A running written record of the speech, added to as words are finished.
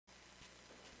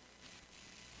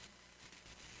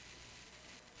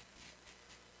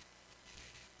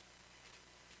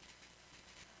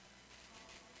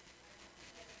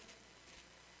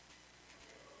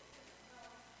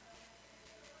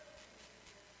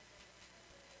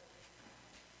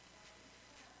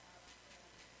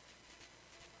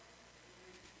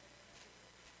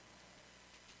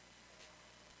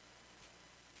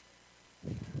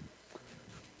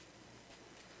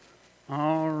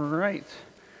All right.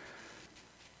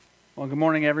 Well, good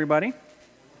morning, everybody.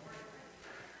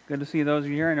 Good to see those of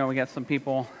you here. I know we got some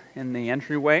people in the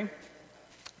entryway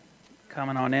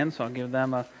coming on in, so I'll give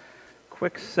them a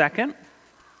quick second.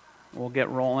 We'll get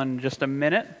rolling in just a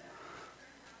minute.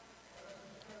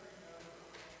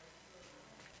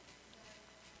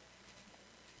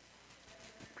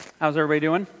 How's everybody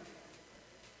doing?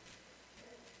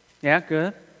 Yeah,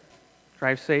 good.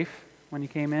 Drive safe when you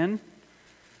came in.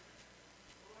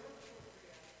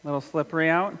 A little slippery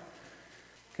out.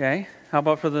 Okay. How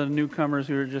about for the newcomers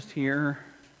who are just here?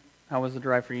 How was the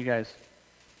drive for you guys?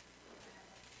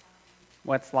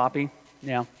 Wet, sloppy?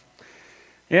 Yeah.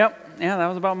 Yep. Yeah, that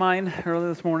was about mine early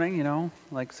this morning,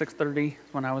 like 6:30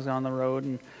 when I was on the road.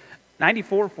 And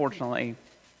 94, fortunately,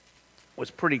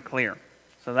 was pretty clear.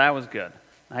 So that was good.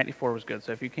 94 was good.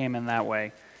 So if you came in that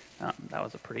way, that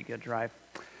was a pretty good drive.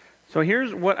 So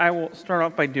here's what I will start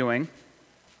off by doing.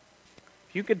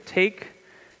 If you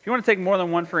want to take more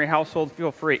than one for your household,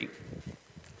 feel free.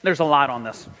 There's a lot on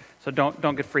this, so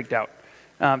don't get freaked out.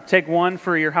 Take one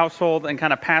for your household and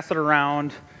kind of pass it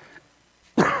around.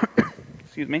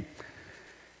 Excuse me.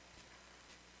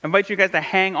 I invite you guys to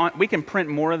hang on. We can print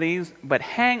more of these, but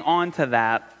hang on to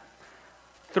that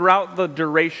throughout the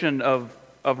duration of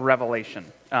Revelation,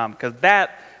 because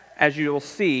that, as you'll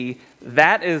see,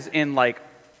 that is in like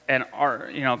an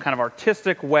art, kind of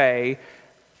artistic way,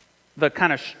 the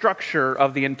kind of structure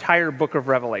of the entire book of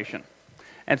Revelation.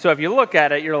 And so if you look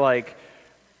at it, you're like,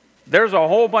 there's a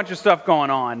whole bunch of stuff going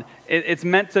on. It's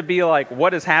meant to be like,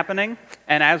 what is happening?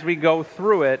 And as we go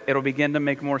through it, it'll begin to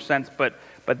make more sense. But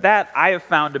that I have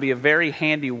found to be a very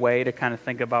handy way to kind of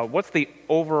think about what's the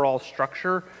overall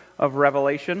structure of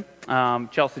Revelation.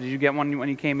 Chelsea, did you get one when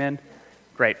you came in?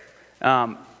 Great.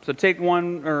 So take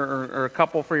one or a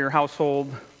couple for your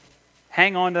household.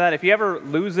 Hang on to that. If you ever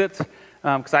lose it,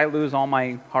 because I lose all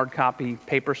my hard copy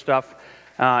paper stuff.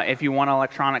 If you want an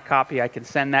electronic copy, I can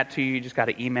send that to you. You just got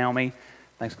to email me.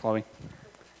 Thanks, Chloe.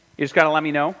 You just got to let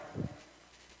me know.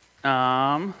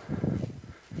 Want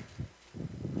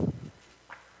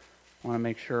to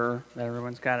make sure that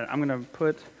everyone's got it. I'm going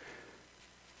to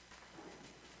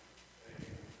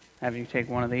have you take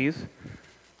one of these.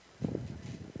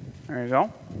 There you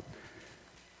go.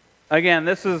 Again,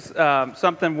 this is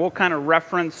something we'll kind of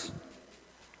reference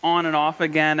on and off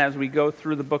again as we go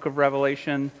through the book of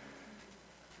Revelation.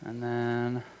 And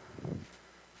then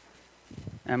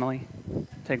Emily,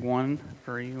 take one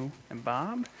for you and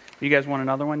Bob. If you guys want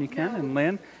another one, you can. And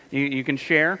Lynn, you can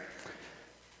share.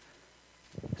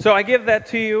 So I give that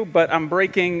to you, but I'm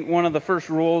breaking one of the first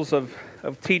rules of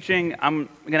teaching. I'm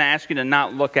going to ask you to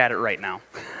not look at it right now.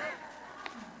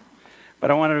 But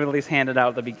I wanted to at least hand it out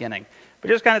at the beginning. But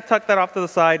just kind of tuck that off to the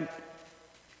side.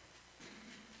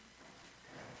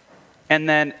 And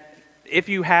then if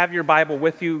you have your Bible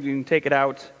with you, you can take it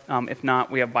out. If not,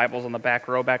 we have Bibles on the back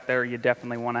row back there. You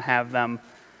definitely want to have them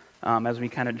as we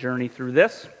kind of journey through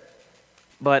this.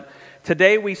 But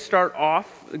today we start off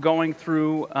going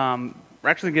through, we're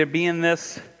actually going to be in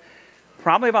this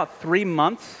probably about 3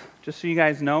 months, just so you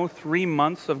guys know, 3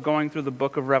 months of going through the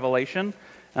book of Revelation.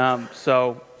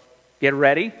 So get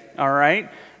ready, all right?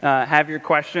 Have your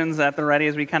questions at the ready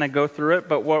as we kind of go through it.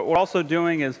 But what we're also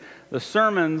doing is the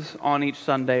sermons on each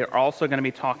Sunday are also going to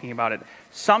be talking about it.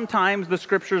 Sometimes the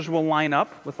scriptures will line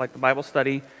up with like the Bible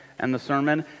study and the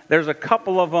sermon. There's a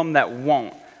couple of them that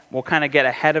won't. We'll kind of get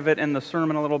ahead of it in the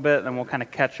sermon a little bit, and we'll kind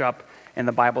of catch up in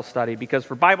the Bible study. Because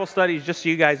for Bible studies, just so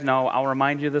you guys know, I'll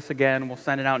remind you this again. We'll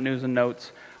send it out news and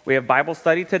notes. We have Bible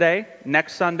study today.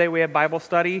 Next Sunday we have Bible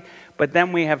study. But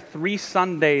then we have 3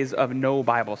 Sundays of no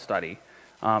Bible study.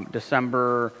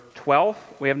 December 12th,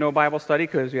 we have no Bible study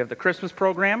because we have the Christmas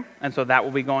program, and so that will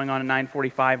be going on at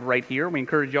 9:45 right here. We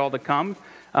encourage you all to come.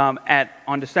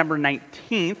 On December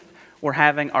 19th, we're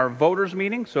having our voters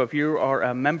meeting, so if you are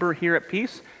a member here at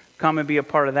Peace, come and be a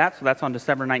part of that. So that's on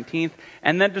December 19th.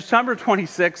 And then December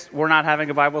 26th, we're not having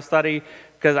a Bible study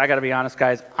because I got to be honest,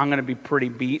 guys, I'm going to be pretty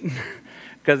beaten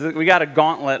because we got a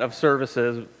gauntlet of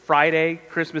services. Friday,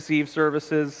 Christmas Eve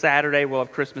services. Saturday, we'll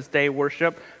have Christmas Day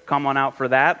worship. Come on out for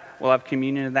that. We'll have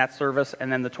communion in that service. And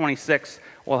then the 26th,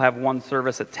 we'll have one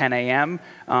service at 10 a.m.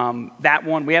 That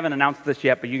one, we haven't announced this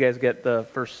yet, but you guys get the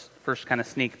first kind of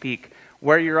sneak peek.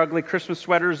 Wear your ugly Christmas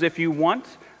sweaters if you want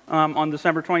on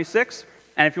December 26th.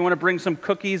 And if you want to bring some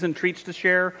cookies and treats to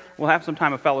share, we'll have some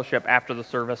time of fellowship after the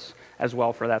service as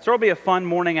well for that. So it'll be a fun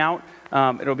morning out.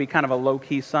 It'll be kind of a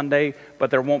low-key Sunday, but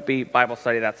there won't be Bible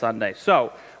study that Sunday.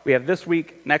 So we have this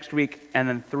week, next week, and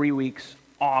then 3 weeks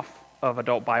off of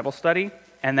adult Bible study.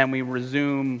 And then we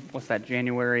resume,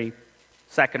 January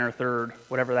 2nd or 3rd,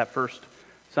 whatever that first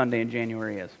Sunday in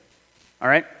January is. All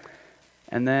right?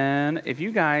 And then if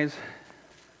you guys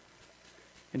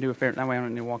can do a favor, that way I don't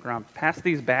need to walk around. Pass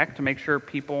these back to make sure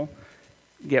people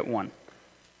get one.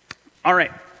 All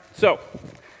right, so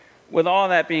with all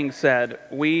that being said,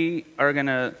 we are going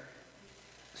to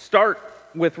start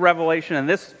with Revelation. And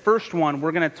this first one,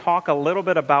 we're going to talk a little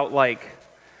bit about like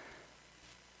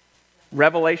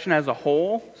Revelation as a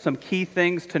whole, some key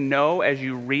things to know as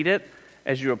you read it,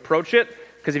 as you approach it.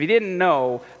 Because if you didn't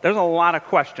know, there's a lot of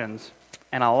questions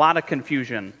and a lot of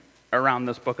confusion around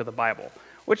this book of the Bible,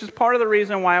 which is part of the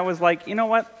reason why I was like, you know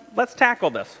what? Let's tackle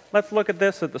this. Let's look at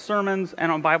this at the sermons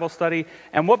and on Bible study.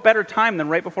 And what better time than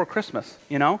right before Christmas,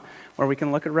 where we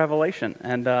can look at Revelation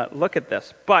and look at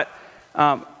this. But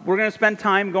we're going to spend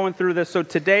time going through this. So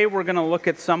today we're going to look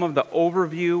at some of the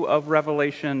overview of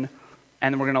Revelation,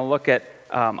 and we're going to look at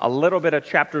a little bit of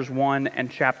chapters 1 and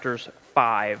chapters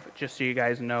 5, just so you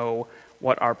guys know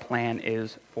what our plan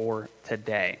is for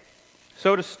today.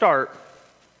 So to start,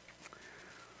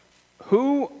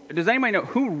 does anybody know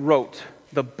who wrote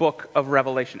the book of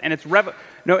Revelation? And it's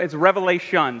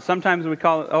Revelation. Sometimes we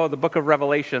call it, the book of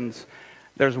Revelations.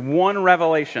 There's one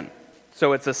revelation.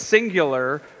 So it's a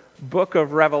singular book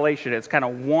of Revelation. It's kind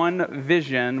of one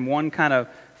vision, one kind of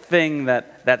thing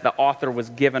that the author was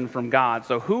given from God.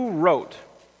 So who wrote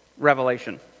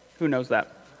Revelation? Who knows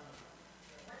that?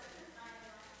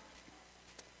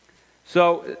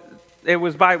 So it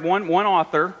was by one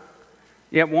author.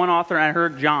 Yep, one author, and I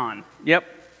heard John. Yep.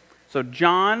 So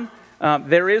John,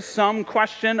 there is some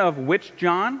question of which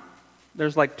John.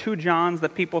 There's like two Johns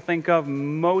that people think of.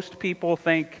 Most people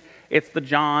think it's the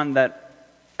John that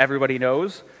everybody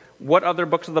knows. What other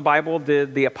books of the Bible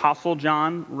did the Apostle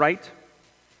John write?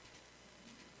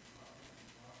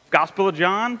 Gospel of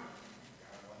John?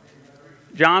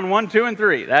 John 1, 2, and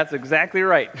 3. That's exactly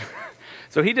right.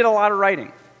 So he did a lot of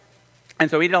writing.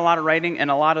 And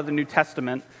a lot of the New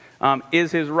Testament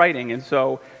is his writing. And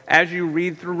so as you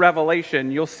read through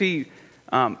Revelation, you'll see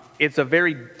it's a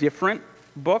very different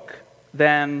book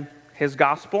than his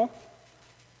gospel,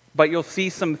 but you'll see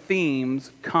some themes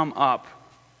come up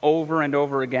over and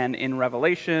over again in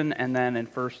Revelation and then in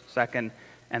 1st, 2nd,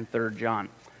 and 3rd John.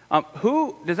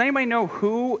 Does anybody know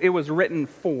who it was written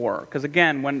for? Because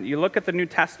again, when you look at the New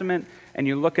Testament and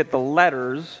you look at the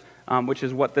letters, which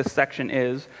is what this section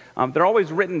is, they're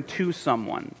always written to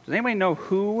someone. Does anybody know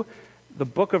who the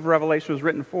book of Revelation was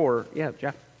written for? Yeah,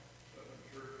 Jeff.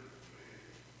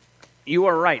 You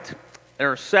are right.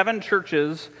 There are 7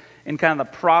 churches in kind of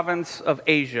the province of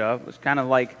Asia. It's kind of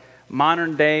like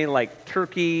modern day, like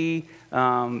Turkey,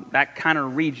 that kind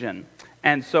of region.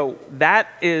 And so that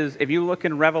is, if you look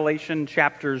in Revelation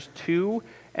chapters 2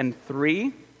 and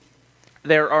 3,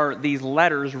 there are these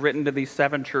letters written to these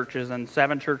 7 churches, and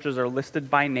 7 churches are listed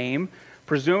by name.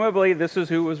 Presumably, this is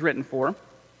who it was written for.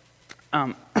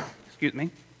 Excuse me.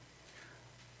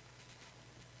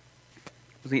 I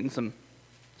was eating some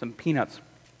peanuts.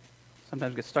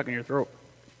 Sometimes get stuck in your throat.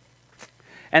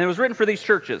 And it was written for these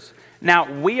churches. Now,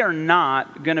 we are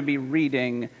not going to be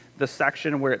reading the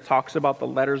section where it talks about the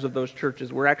letters of those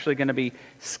churches. We're actually going to be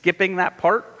skipping that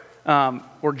part.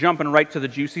 We're jumping right to the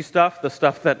juicy stuff, the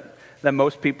stuff that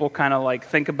most people kind of like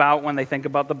think about when they think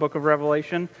about the book of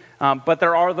Revelation. But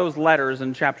there are those letters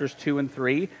in chapters 2 and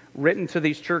 3 written to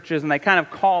these churches, and they kind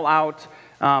of call out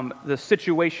the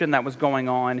situation that was going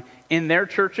on in their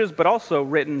churches, but also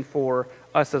written for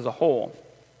us as a whole.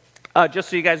 Just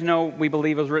so you guys know, we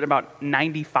believe it was written about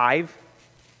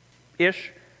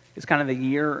 95-ish is kind of the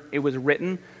year it was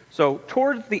written. So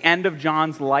towards the end of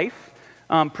John's life,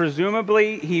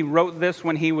 presumably he wrote this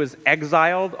when he was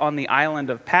exiled on the island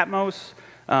of Patmos.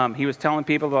 He was telling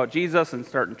people about Jesus and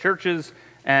starting churches,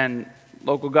 and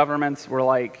local governments were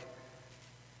like,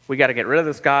 we got to get rid of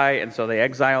this guy, and so they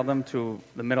exiled him to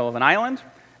the middle of an island.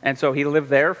 And so he lived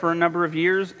there for a number of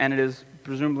years, and it is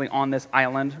presumably on this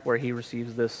island where he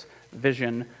receives this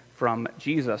vision from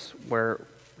Jesus, where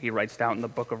he writes down in the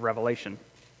book of Revelation.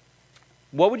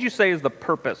 What would you say is the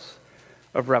purpose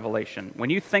of Revelation? When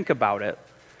you think about it,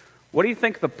 what do you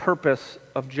think the purpose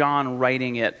of John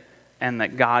writing it and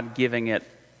that God giving it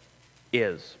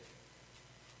is?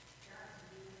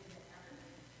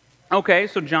 Okay,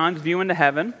 so John's view into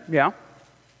heaven, yeah.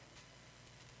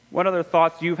 What other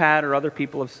thoughts you've had or other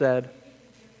people have said?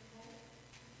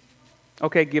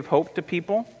 Okay, give hope to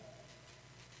people.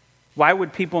 Why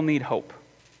would people need hope?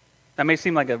 That may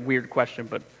seem like a weird question,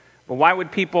 but why would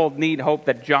people need hope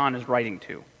that John is writing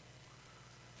to?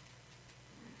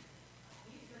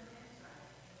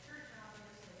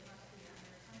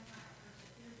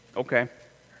 Okay.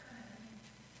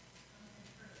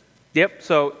 Yep,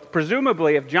 so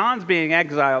presumably if John's being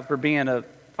exiled for being a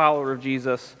follower of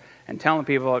Jesus and telling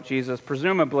people about Jesus,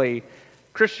 presumably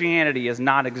Christianity is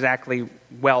not exactly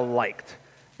well liked.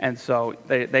 And so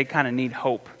they kind of need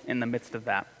hope in the midst of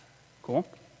that. Cool?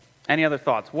 Any other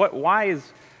thoughts? Why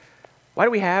do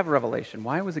we have Revelation?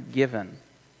 Why was it given?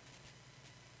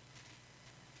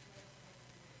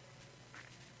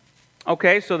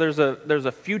 Okay, so there's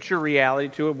a future reality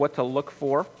to it, what to look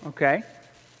for. Okay.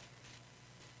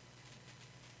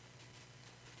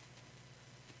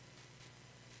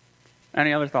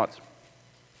 Any other thoughts?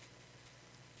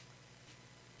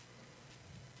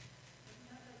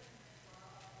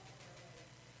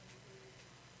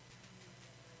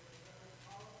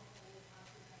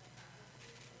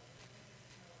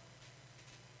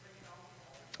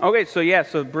 Okay, so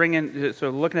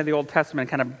looking at the Old Testament,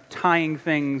 kind of tying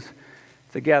things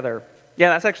together. Yeah,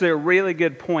 that's actually a really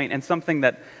good point, and something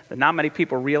that not many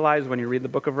people realize when you read the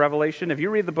book of Revelation. If you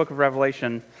read the book of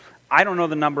Revelation, I don't know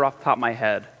the number off the top of my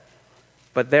head,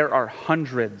 but there are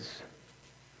hundreds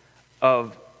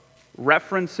of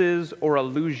references or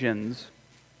allusions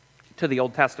to the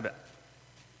Old Testament.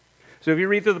 So if you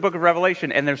read through the book of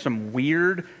Revelation and there's some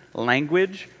weird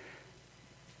language,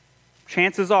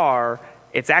 chances are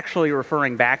it's actually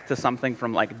referring back to something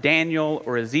from like Daniel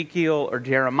or Ezekiel or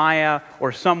Jeremiah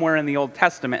or somewhere in the Old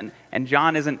Testament, and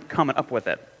John isn't coming up with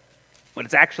it. But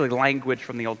it's actually language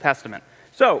from the Old Testament.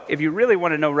 So if you really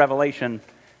want to know Revelation,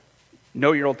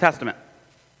 know your Old Testament.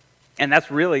 And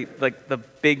that's really like the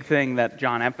big thing that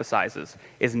John emphasizes,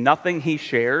 is nothing he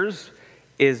shares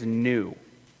is new,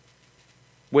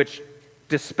 which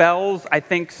dispels, I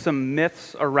think, some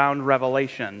myths around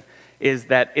Revelation, is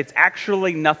that it's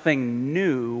actually nothing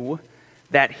new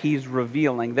that he's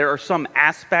revealing. There are some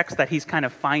aspects that he's kind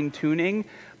of fine-tuning,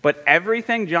 but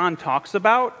everything John talks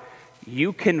about,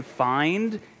 you can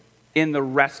find in the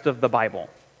rest of the Bible,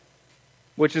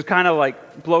 which is kind of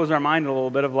like blows our mind a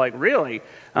little bit of like, really?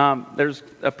 There's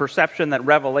a perception that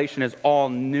Revelation is all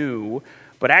new,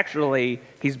 but actually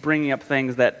he's bringing up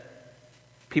things that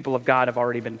people of God have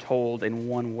already been told in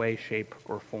one way, shape,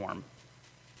 or form.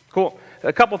 Cool.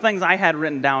 A couple things I had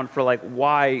written down for like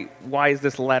why is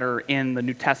this letter in the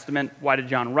New Testament? Why did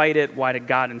John write it? Why did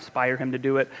God inspire him to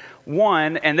do it?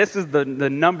 One, and this is the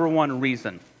number one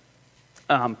reason,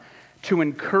 to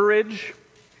encourage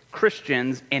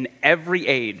Christians in every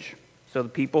age. So the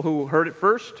people who heard it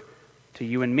first, to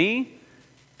you and me,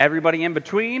 everybody in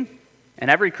between,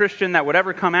 and every Christian that would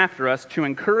ever come after us, to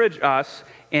encourage us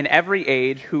in every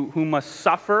age who must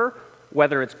suffer,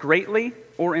 whether it's greatly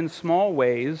or in small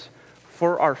ways,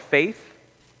 for our faith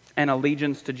and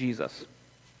allegiance to Jesus.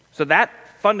 So that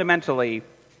fundamentally,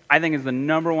 I think, is the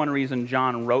number one reason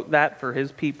John wrote that for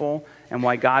his people, and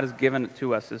why God has given it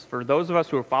to us, is for those of us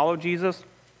who follow Jesus,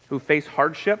 who face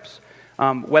hardships,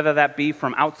 whether that be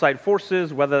from outside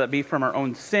forces, whether that be from our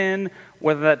own sin,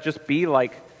 whether that just be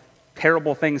like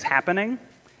terrible things happening,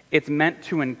 it's meant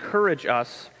to encourage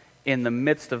us in the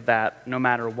midst of that, no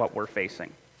matter what we're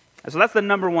facing. So that's the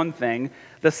number one thing.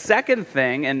 The second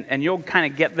thing, and you'll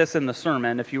kind of get this in the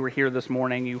sermon, if you were here this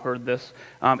morning, you heard this,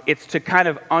 it's to kind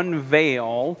of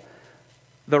unveil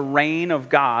the reign of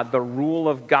God, the rule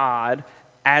of God,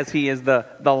 as he is the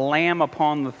Lamb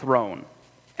upon the throne.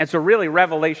 And so really,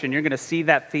 Revelation, you're going to see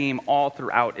that theme all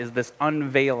throughout, is this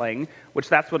unveiling, which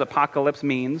that's what apocalypse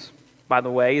means, by the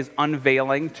way, is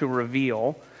unveiling, to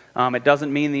reveal. It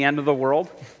doesn't mean the end of the world.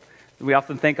 We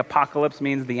often think apocalypse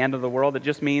means the end of the world. It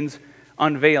just means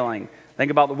unveiling.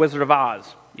 Think about the Wizard of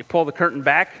Oz. You pull the curtain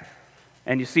back,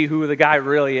 and you see who the guy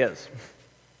really is.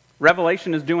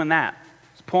 Revelation is doing that.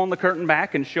 It's pulling the curtain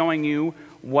back and showing you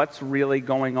what's really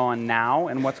going on now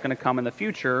and what's going to come in the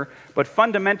future. But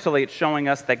fundamentally, it's showing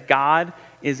us that God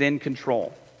is in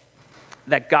control.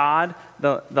 That God,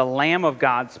 the Lamb of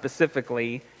God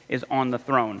specifically, is on the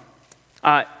throne.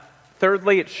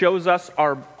 Thirdly, it shows us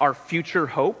our future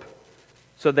hope.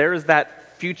 So there is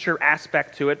that future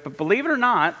aspect to it. But believe it or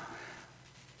not,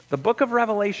 the book of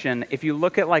Revelation, if you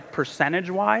look at like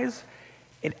percentage-wise,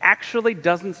 it actually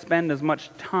doesn't spend as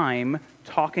much time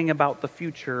talking about the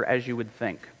future as you would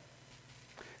think.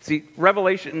 See,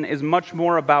 Revelation is much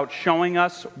more about showing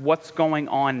us what's going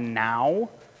on now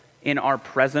in our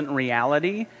present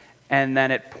reality, and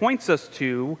then it points us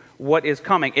to what is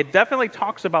coming. It definitely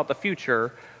talks about the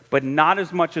future, but not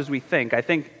as much as we think. I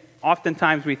think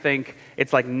oftentimes we think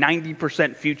it's like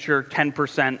 90% future,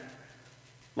 10%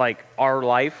 like our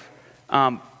life.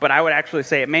 But I would actually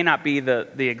say it may not be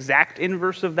the exact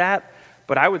inverse of that,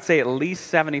 but I would say at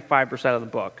least 75% of the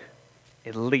book,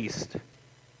 at least,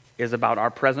 is about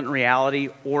our present reality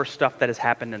or stuff that has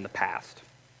happened in the past.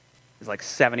 It's like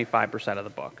 75% of the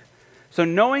book. So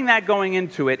knowing that going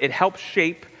into it, it helps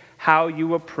shape how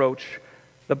you approach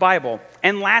the Bible.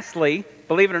 And lastly,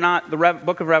 believe it or not, the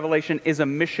book of Revelation is a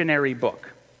missionary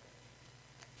book.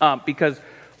 Because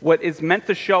what it's meant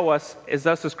to show us is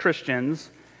us as Christians,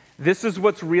 this is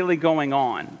what's really going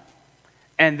on.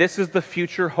 And this is the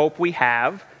future hope we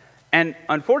have. And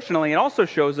unfortunately, it also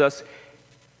shows us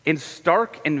in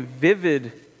stark and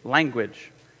vivid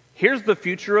language, here's the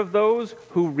future of those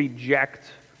who reject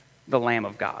the Lamb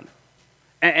of God.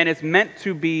 And it's meant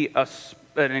to be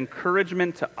an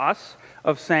encouragement to us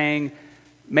of saying,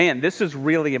 man, this is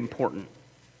really important.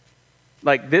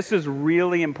 Like, this is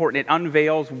really important. It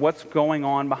unveils what's going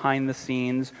on behind the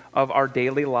scenes of our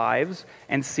daily lives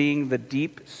and seeing the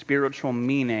deep spiritual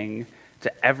meaning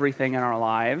to everything in our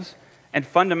lives. And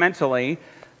fundamentally,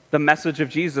 the message of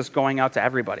Jesus going out to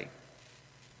everybody.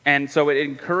 And so it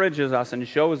encourages us and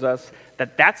shows us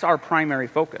that that's our primary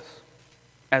focus.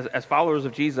 As followers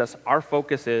of Jesus, our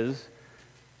focus is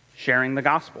sharing the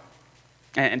gospel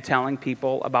and telling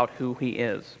people about who he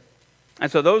is. And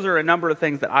so those are a number of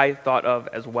things that I thought of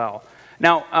as well.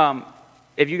 Now,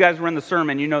 if you guys were in the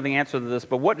sermon, you know the answer to this,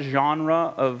 but what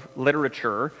genre of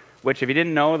literature, which if you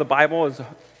didn't know, the Bible is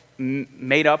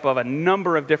made up of a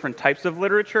number of different types of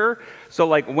literature. So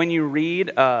like when you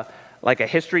read like a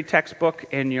history textbook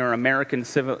in your American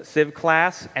Civ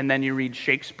class, and then you read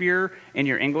Shakespeare in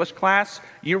your English class,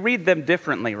 you read them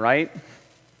differently, right?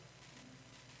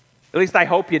 At least I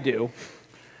hope you do.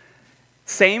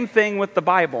 Same thing with the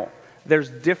Bible. There's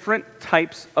different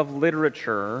types of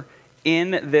literature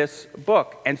in this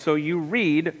book. And so you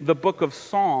read the book of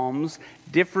Psalms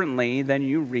differently than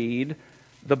you read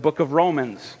the book of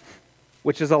Romans,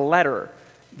 which is a letter.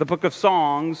 The book of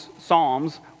Psalms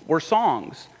were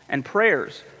songs and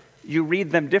prayers. You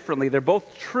read them differently. They're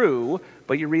both true,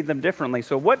 but you read them differently.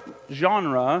 So what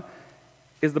genre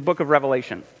is the book of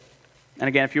Revelation? And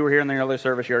again, if you were here in the earlier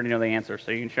service, you already know the answer,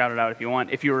 so you can shout it out if you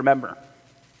want, if you remember.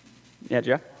 Yeah,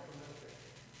 Jeff?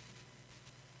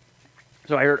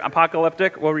 So I heard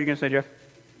apocalyptic. What were you going to say, Jeff?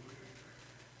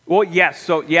 Well, yes.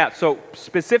 So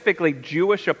specifically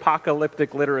Jewish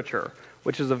apocalyptic literature,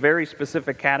 which is a very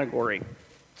specific category.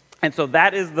 And so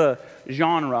that is the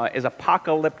genre, is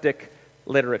apocalyptic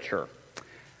literature.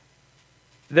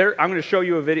 I'm going to show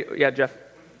you a video. Yeah, Jeff?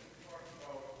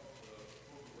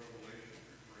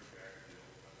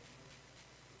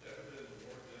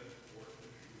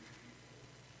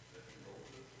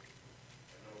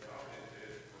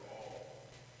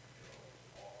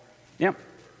 Yeah.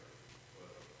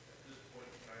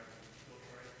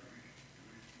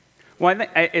 Well,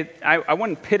 I think I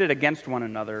wouldn't pit it against one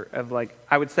another.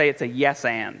 I would say it's a yes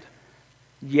and.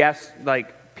 Yes,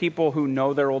 like people who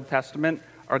know their Old Testament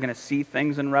are going to see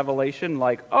things in Revelation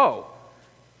like, oh,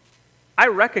 I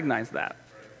recognize that.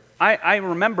 I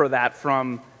remember that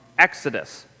from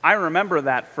Exodus. I remember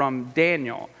that from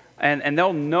Daniel. And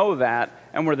they'll know that.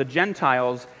 And where the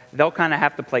Gentiles, they'll kind of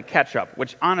have to play catch-up,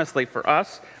 which honestly for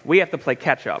us, we have to play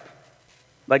catch-up.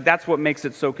 Like that's what makes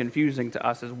it so confusing to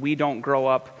us is we don't grow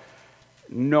up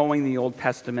knowing the Old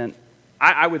Testament.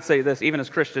 I would say this, even as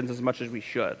Christians, as much as we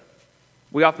should.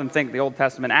 We often think the Old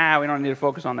Testament, we don't need to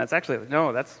focus on that. It's actually,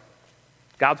 no, that's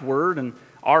God's Word and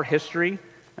our history.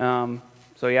 So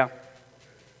yeah.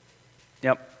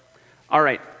 Yep. All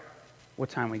right. What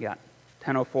time we got?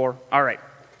 10:04. All right.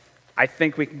 I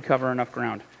think we can cover enough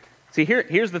ground. See,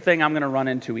 here's the thing I'm going to run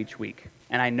into each week,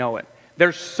 and I know it.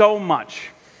 There's so much.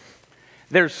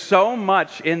 There's so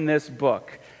much in this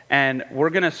book, and we're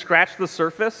going to scratch the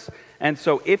surface. And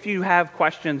so if you have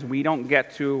questions we don't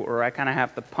get to, or I kind of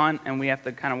have to punt and we have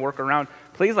to kind of work around,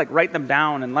 please write them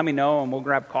down and let me know, and we'll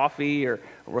grab coffee, or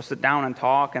we'll sit down and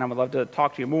talk, and I would love to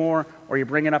talk to you more, or you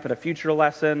bring it up at a future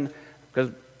lesson, because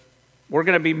we're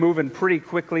going to be moving pretty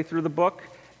quickly through the book,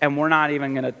 and we're not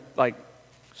even going to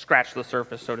scratch the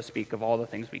surface, so to speak, of all the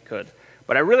things we could.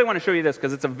 But I really want to show you this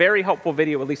because it's a very helpful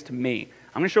video, at least to me.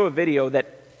 I'm going to show a video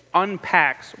that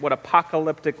unpacks what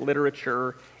apocalyptic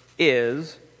literature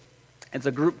is. It's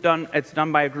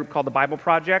done by a group called the Bible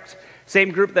Project.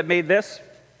 Same group that made this.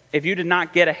 If you did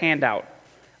not get a handout,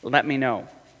 let me know,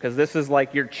 because this is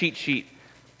like your cheat sheet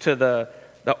to the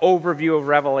overview of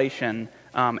Revelation.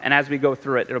 And as we go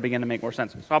through it, it'll begin to make more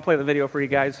sense. So I'll play the video for you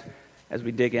guys as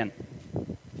we dig in.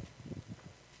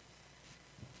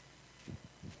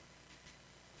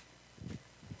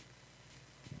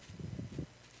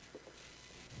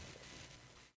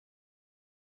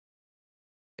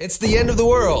 It's the end of the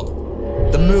world.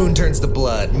 The moon turns to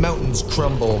blood, mountains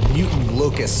crumble, mutant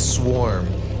locusts swarm.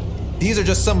 These are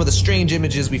just some of the strange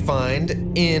images we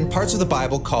find in parts of the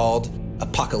Bible called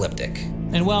apocalyptic.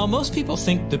 And while most people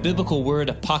think the biblical word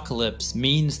apocalypse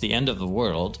means the end of the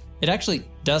world, it actually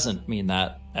doesn't mean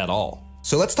that at all.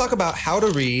 So let's talk about how to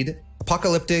read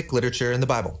apocalyptic literature in the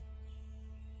Bible.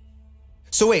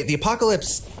 So wait, the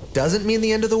apocalypse doesn't mean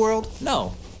the end of the world?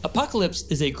 No, apocalypse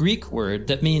is a Greek word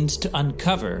that means to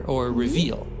uncover or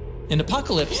reveal. An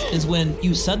apocalypse is when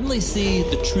you suddenly see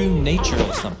the true nature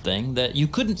of something that you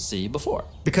couldn't see before.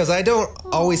 Because I don't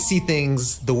always see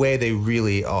things the way they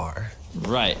really are.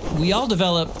 Right. We all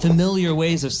develop familiar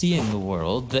ways of seeing the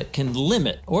world that can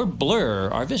limit or blur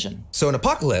our vision. So an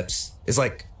apocalypse is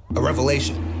like a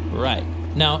revelation. Right.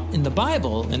 Now, in the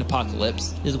Bible, an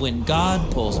apocalypse is when God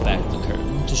pulls back the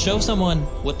curtain to show someone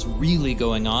what's really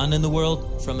going on in the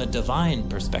world from a divine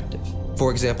perspective. For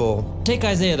example, take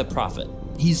Isaiah the prophet.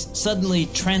 He's suddenly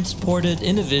transported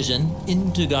in a vision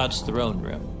into God's throne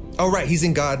room. Oh, right. He's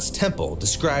in God's temple,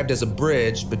 described as a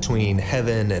bridge between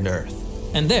heaven and earth.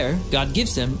 And there, God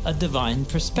gives him a divine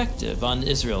perspective on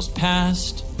Israel's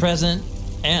past, present,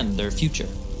 and their future.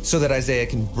 So that Isaiah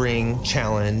can bring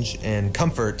challenge and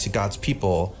comfort to God's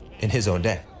people in his own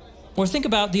day. Or think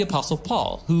about the Apostle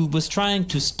Paul, who was trying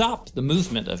to stop the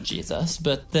movement of Jesus,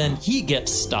 but then he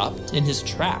gets stopped in his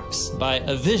tracks by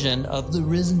a vision of the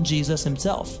risen Jesus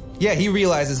himself. Yeah, he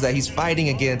realizes that he's fighting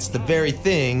against the very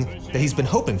thing that he's been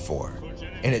hoping for,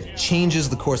 and it changes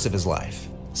the course of his life.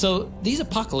 So these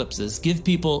apocalypses give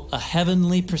people a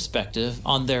heavenly perspective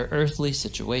on their earthly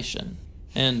situation,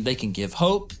 and they can give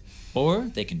hope, or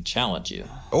they can challenge you.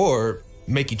 Or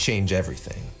make you change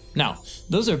everything. Now,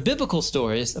 those are biblical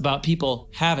stories about people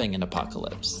having an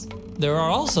apocalypse. There are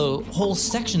also whole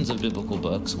sections of biblical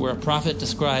books where a prophet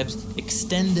describes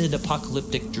extended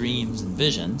apocalyptic dreams and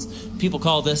visions. People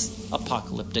call this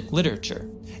apocalyptic literature.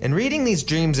 And reading these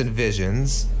dreams and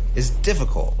visions is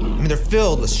difficult. I mean, they're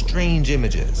filled with strange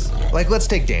images. Like, let's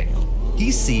take Daniel.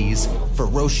 He sees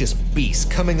ferocious beasts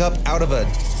coming up out of a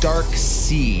dark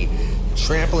sea,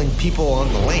 trampling people on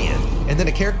the land. And then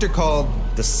a character called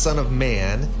the Son of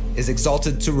Man is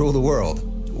exalted to rule the world.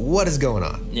 What is going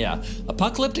on? Yeah,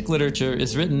 apocalyptic literature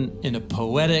is written in a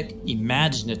poetic,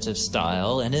 imaginative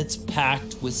style, and it's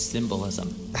packed with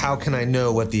symbolism. How can I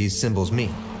know what these symbols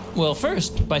mean? Well,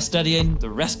 first, by studying the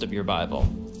rest of your Bible.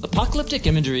 Apocalyptic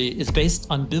imagery is based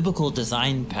on biblical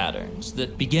design patterns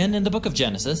that begin in the book of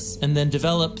Genesis and then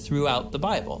develop throughout the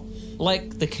Bible.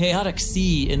 Like the chaotic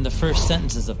sea in the first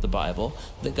sentences of the Bible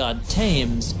that God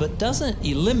tames but doesn't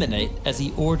eliminate as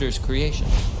he orders creation.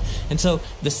 And so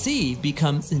the sea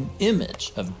becomes an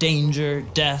image of danger,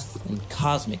 death, and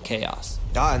cosmic chaos.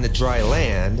 And the dry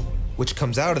land, which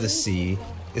comes out of the sea,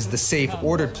 is the safe,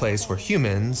 ordered place where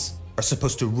humans are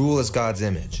supposed to rule as God's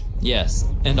image. Yes,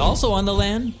 and also on the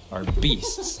land are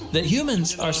beasts that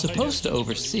humans are supposed to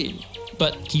oversee.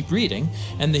 But keep reading,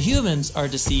 and the humans are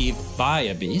deceived by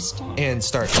a beast. And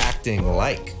start acting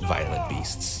like violent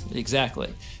beasts.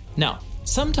 Exactly. Now,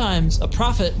 sometimes a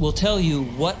prophet will tell you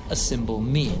what a symbol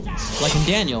means. Like in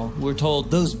Daniel, we're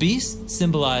told those beasts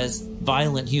symbolize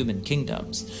violent human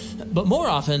kingdoms. But more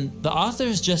often, the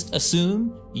authors just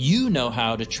assume you know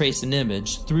how to trace an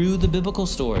image through the biblical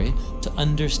story to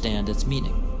understand its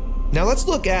meaning. Now let's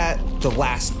look at the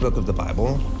last book of the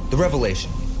Bible, the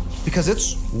Revelation, because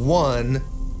it's one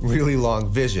really long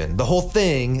vision. The whole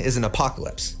thing is an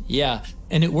apocalypse. Yeah,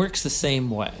 and it works the same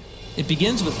way. It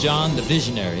begins with John the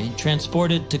visionary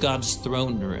transported to God's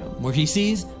throne room, where he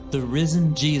sees the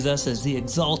risen Jesus as the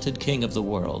exalted king of the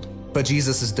world. But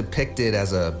Jesus is depicted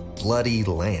as a bloody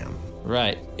lamb.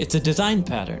 Right. It's a design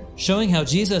pattern, showing how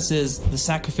Jesus is the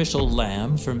sacrificial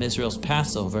lamb from Israel's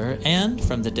Passover and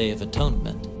from the Day of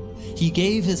Atonement. He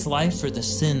gave his life for the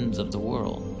sins of the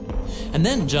world. And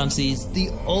then John sees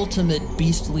the ultimate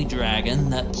beastly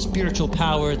dragon, that spiritual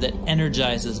power that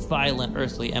energizes violent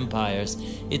earthly empires.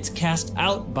 It's cast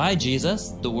out by Jesus,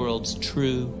 the world's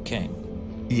true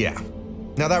king. Yeah.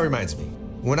 Now that reminds me,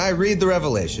 when I read the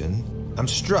Revelation, I'm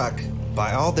struck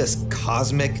by all this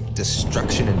cosmic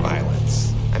destruction and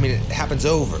violence. I mean, it happens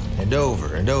over and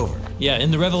over and over. Yeah,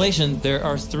 in the Revelation, there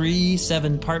are 3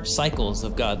 7-part cycles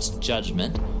of God's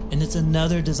judgment, and it's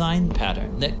another design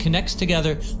pattern that connects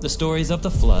together the stories of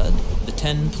the flood, the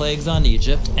 10 plagues on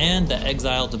Egypt, and the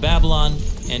exile to Babylon,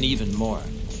 and even more.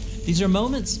 These are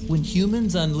moments when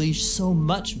humans unleash so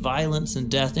much violence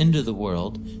and death into the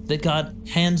world that God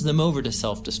hands them over to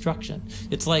self-destruction.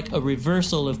 It's like a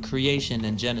reversal of creation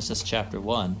in Genesis chapter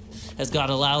 1, as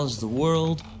God allows the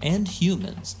world and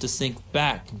humans to sink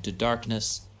back into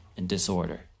darkness and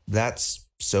disorder. That's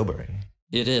sobering.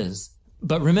 It is.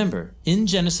 But remember, in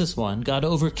Genesis 1, God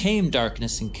overcame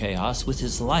darkness and chaos with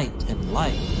his light and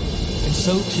light. And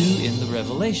so too in the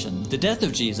Revelation. The death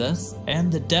of Jesus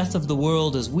and the death of the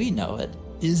world as we know it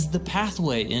is the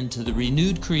pathway into the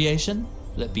renewed creation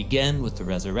that begin with the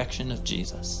resurrection of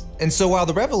Jesus. And so while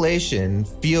the Revelation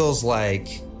feels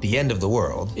like the end of the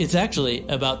world, It's actually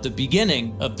about the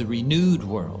beginning of the renewed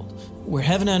world, where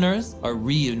heaven and earth are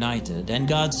reunited and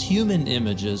God's human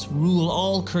images rule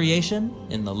all creation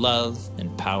in the love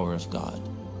and power of God.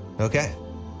 okay,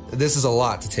 this is a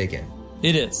lot to take in.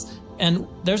 It is. And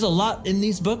there's a lot in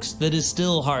these books that is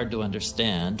still hard to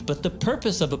understand, but the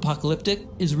purpose of Apocalyptic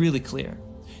is really clear.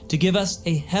 To give us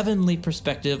a heavenly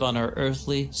perspective on our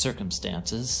earthly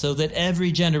circumstances so that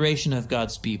every generation of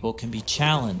God's people can be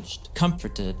challenged,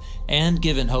 comforted, and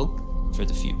given hope for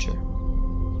the future.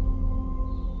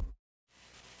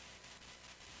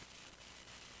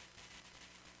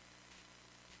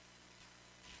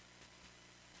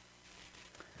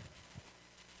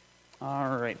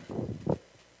 All right.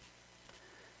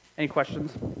 Any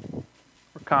questions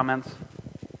or comments?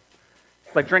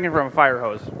 It's like drinking from a fire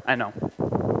hose, I know.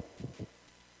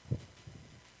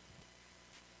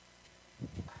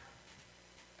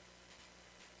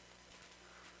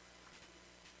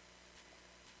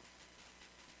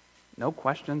 No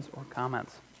questions or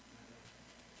comments.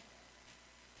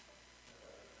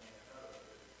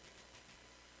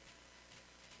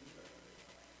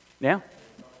 Yeah.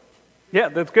 Yeah,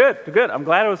 that's good. Good. I'm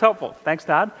glad it was helpful. Thanks,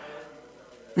 Todd.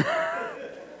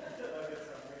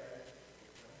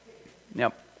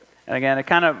 Yep. And again, it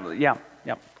kind of, yeah,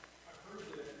 yep.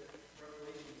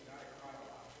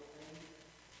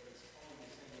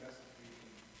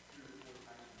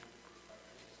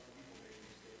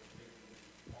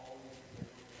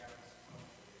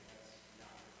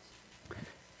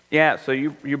 Yeah, so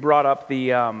you brought up the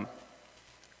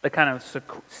kind of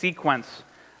sequence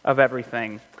of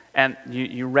everything, and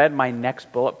you read my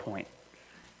next bullet point.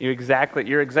 You're exactly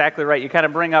right. You kind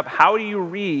of bring up, how do you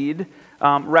read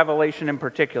Revelation in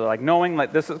particular? Like knowing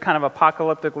like this is kind of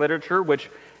apocalyptic literature, which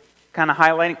kind of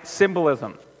highlighting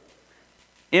symbolism.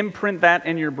 Imprint that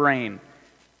in your brain.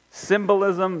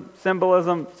 Symbolism,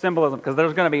 because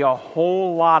there's going to be a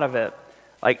whole lot of it.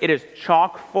 Like it is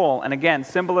chock full. And again,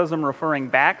 symbolism referring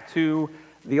back to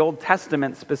the Old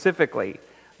Testament specifically.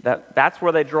 That's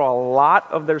where they draw a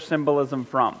lot of their symbolism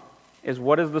from, is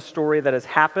what is the story that has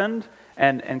happened,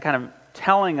 and kind of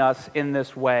telling us in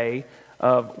this way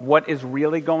of what is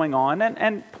really going on,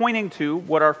 and pointing to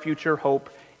what our future hope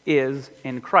is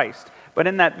in Christ. But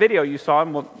in that video you saw,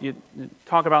 and you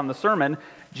talk about in the sermon,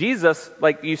 Jesus,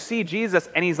 like you see Jesus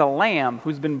and he's a lamb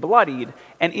who's been bloodied,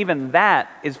 and even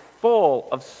that is full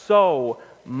of so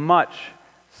much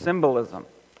symbolism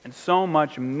and so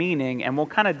much meaning, and we'll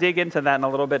kind of dig into that in a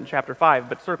little bit in chapter 5,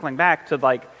 but circling back to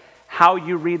like how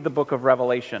you read the book of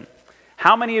Revelation.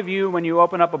 How many of you, when you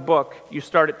open up a book, you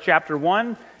start at chapter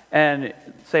 1 and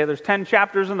say there's 10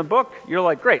 chapters in the book, you're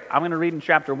like, great, I'm going to read in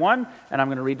chapter 1 and I'm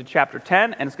going to read to chapter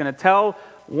 10 and it's going to tell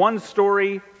one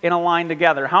story in a line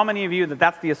together. How many of you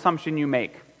that's the assumption you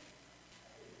make?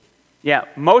 Yeah,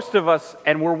 most of us,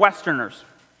 and we're Westerners.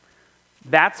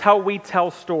 That's how we tell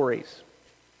stories.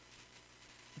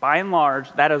 By and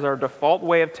large, that is our default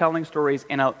way of telling stories,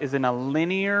 is in a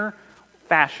linear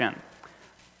fashion.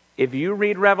 If you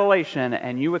read Revelation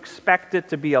and you expect it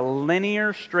to be a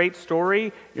linear, straight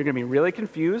story, you're going to be really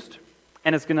confused,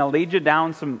 and it's going to lead you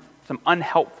down some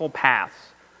unhelpful paths.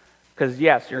 Because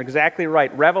yes, you're exactly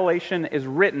right. Revelation is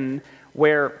written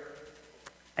where,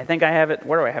 I think I have it,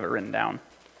 where do I have it written down?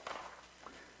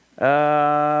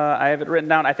 I have it written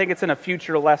down, I think it's in a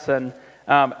future lesson.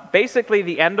 Basically,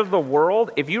 the end of the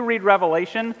world, if you read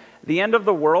Revelation, the end of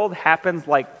the world happens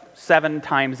like 7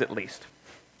 times at least.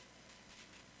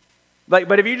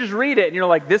 But if you just read it and you're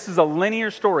like, this is a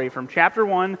linear story from chapter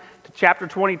 1 to chapter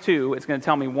 22, it's going to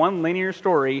tell me one linear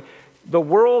story, the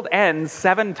world ends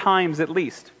 7 times at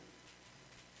least.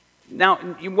 Now,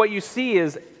 what you see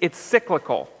is it's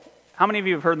cyclical. How many of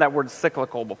you have heard that word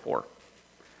cyclical before?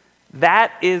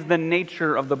 That is the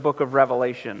nature of the book of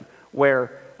Revelation,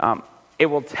 where it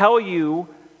will tell you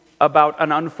about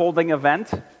an unfolding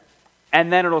event,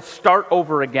 and then it'll start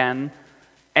over again,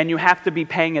 and you have to be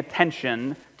paying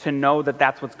attention to know that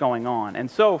that's what's going on.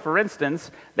 And so, for instance,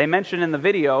 they mentioned in the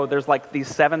video, there's like these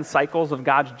 7 cycles of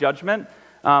God's judgment.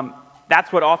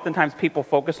 That's what oftentimes people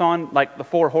focus on, like the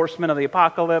 4 horsemen of the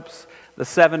apocalypse, the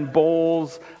 7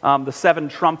 bowls, the 7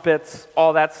 trumpets,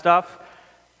 all that stuff.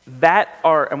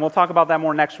 And we'll talk about that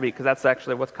more next week, because that's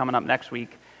actually what's coming up next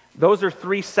week. Those are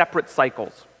 3 separate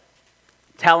cycles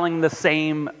telling the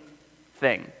same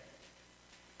thing.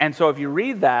 And so if you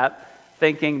read that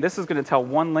thinking this is going to tell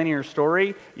one linear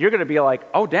story, you're going to be like,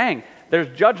 oh dang, there's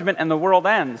judgment and the world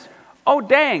ends. Oh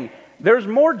dang, there's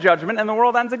more judgment and the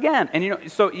world ends again. And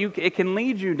it can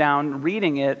lead you down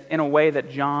reading it in a way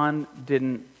that John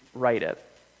didn't write it.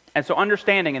 And so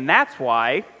understanding, and that's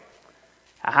why,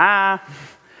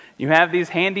 you have these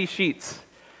handy sheets.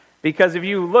 Because if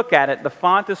you look at it, the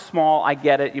font is small, I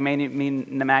get it. You may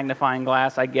need the magnifying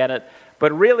glass, I get it.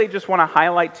 But really just want to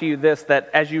highlight to you this, that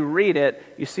as you read it,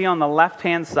 you see on the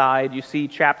left-hand side, you see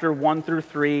chapter 1 through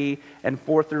 3 and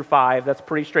 4 through 5. That's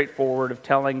pretty straightforward of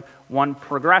telling one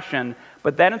progression.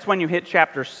 But then it's when you hit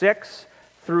chapter 6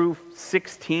 through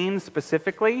 16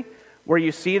 specifically, where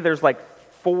you see there's like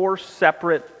 4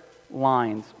 separate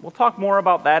lines. We'll talk more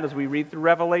about that as we read through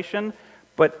Revelation.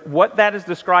 But what that is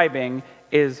describing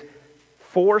is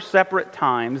 4 separate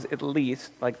times, at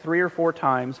least, like 3 or 4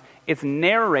 times, it's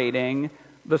narrating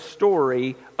the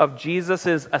story of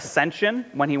Jesus' ascension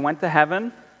when he went to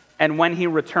heaven and when he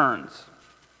returns.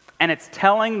 And it's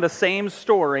telling the same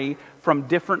story from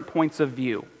different points of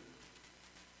view.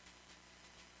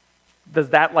 Does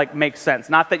that make sense?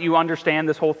 Not that you understand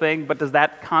this whole thing, but does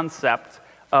that concept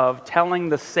of telling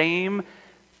the same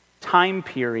time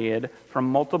period from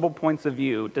multiple points of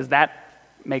view, does that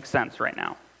make sense right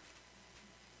now?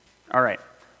 All right.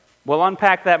 We'll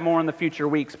unpack that more in the future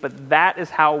weeks, but that is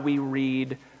how we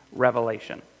read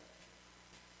Revelation.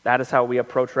 That is how we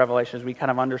approach Revelation, as we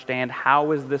kind of understand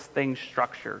how is this thing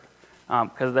structured.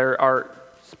 Because there are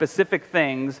specific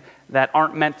things that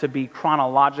aren't meant to be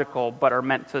chronological, but are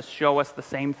meant to show us the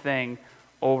same thing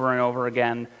over and over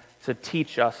again, to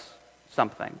teach us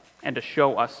something and to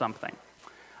show us something.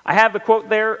 I have the quote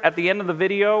there at the end of the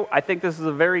video. I think this is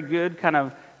a very good kind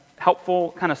of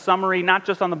helpful kind of summary, not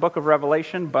just on the book of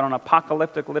Revelation, but on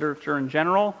apocalyptic literature in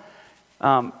general.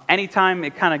 Anytime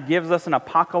it kind of gives us an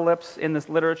apocalypse in this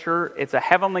literature, it's a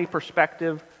heavenly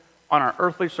perspective on our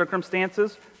earthly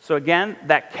circumstances. So again,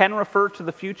 that can refer to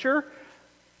the future,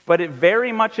 but it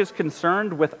very much is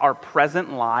concerned with our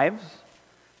present lives.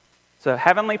 It's a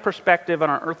heavenly perspective on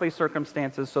our earthly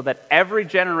circumstances so that every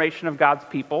generation of God's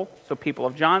people, so people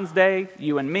of John's day,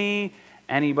 you and me,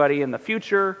 anybody in the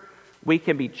future, we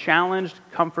can be challenged,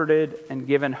 comforted, and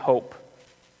given hope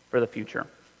for the future.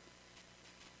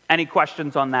 Any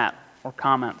questions on that or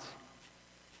comments?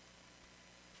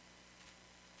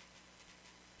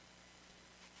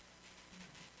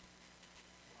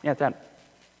 Yeah, Ted.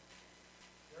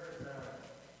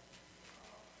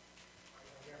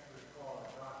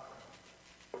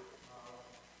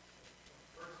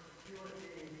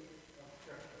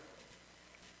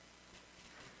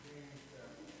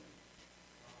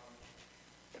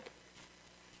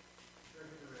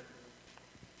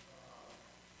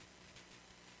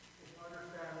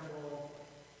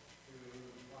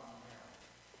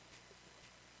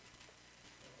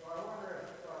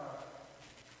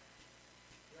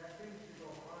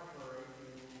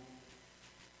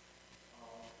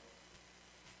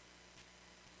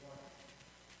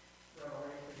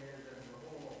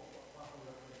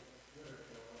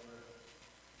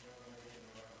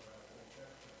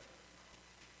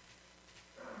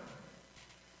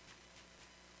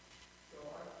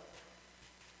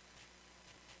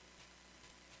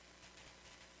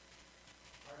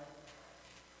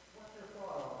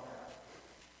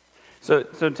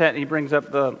 So Ted, he brings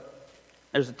up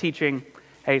there's a teaching,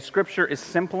 hey, Scripture is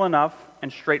simple enough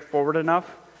and straightforward enough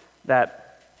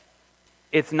that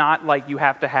it's not like you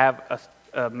have to have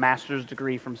a master's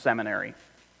degree from seminary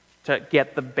to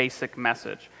get the basic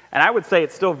message. And I would say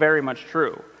it's still very much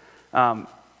true,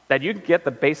 that you can get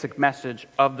the basic message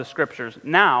of the Scriptures.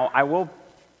 Now, I will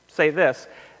say this,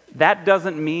 that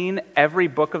doesn't mean every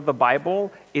book of the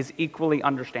Bible is equally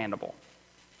understandable.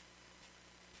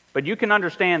 But you can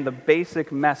understand the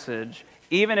basic message,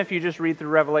 even if you just read through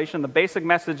Revelation. The basic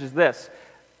message is this: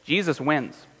 Jesus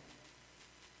wins.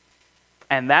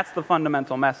 And that's the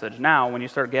fundamental message. Now, when you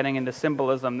start getting into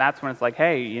symbolism, that's when it's like,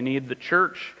 hey, you need the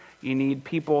church, you need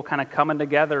people kind of coming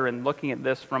together and looking at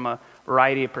this from a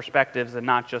variety of perspectives and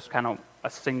not just kind of a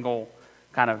single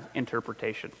kind of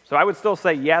interpretation. So I would still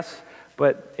say yes,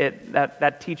 but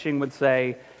that teaching would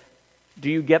say, do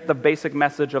you get the basic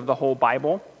message of the whole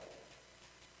Bible?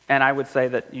 And I would say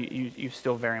that you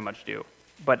still very much do.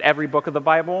 But every book of the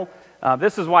Bible,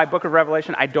 this is why Book of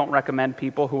Revelation, I don't recommend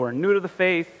people who are new to the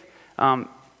faith. I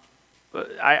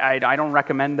don't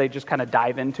recommend they just kind of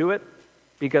dive into it,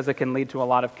 because it can lead to a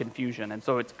lot of confusion. And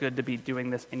so it's good to be doing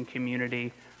this in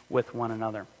community with one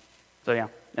another. So yeah,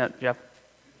 Jeff?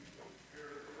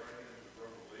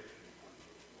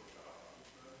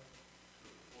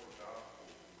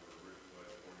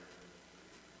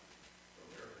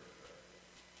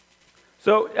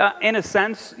 So in a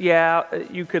sense, yeah,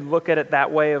 you could look at it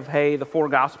that way of, hey, the 4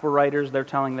 gospel writers, they're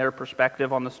telling their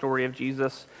perspective on the story of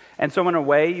Jesus. And so in a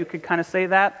way, you could kind of say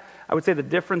that. I would say the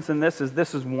difference in this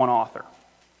is one author.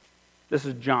 This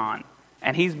is John.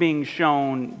 And he's being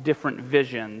shown different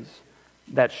visions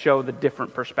that show the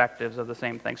different perspectives of the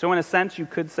same thing. So in a sense, you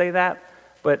could say that,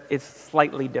 but it's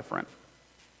slightly different.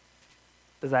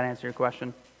 Does that answer your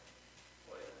question?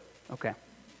 Okay,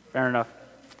 fair enough.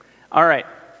 All right,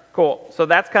 cool. So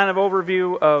that's kind of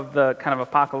overview of the kind of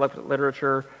apocalyptic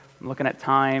literature. I'm looking at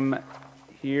time.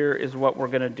 Here is what we're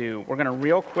going to do. We're going to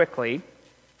real quickly,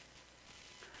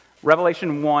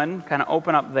 Revelation 1, kind of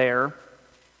open up there.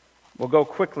 We'll go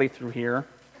quickly through here,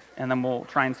 and then we'll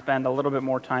try and spend a little bit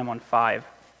more time on 5.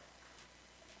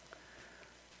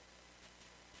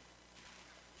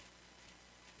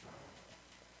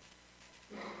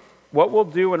 What we'll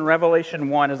do in Revelation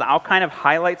 1 is I'll kind of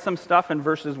highlight some stuff in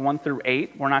verses 1 through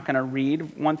 8. We're not going to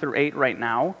read 1 through 8 right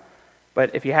now,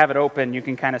 but if you have it open, you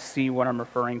can kind of see what I'm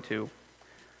referring to.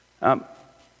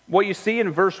 What you see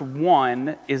in verse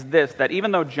 1 is this, that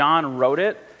even though John wrote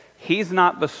it, he's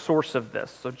not the source of this.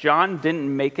 So John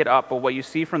didn't make it up, but what you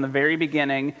see from the very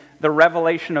beginning, the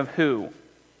revelation of who?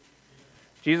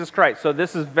 Jesus Christ. So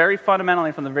this is very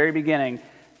fundamentally from the very beginning.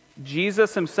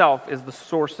 Jesus himself is the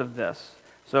source of this.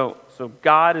 So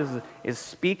God is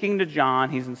speaking to John.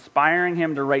 He's inspiring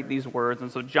him to write these words.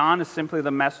 And so John is simply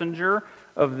the messenger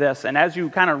of this. And as you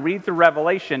kind of read through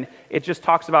Revelation, it just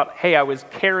talks about, hey, I was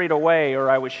carried away, or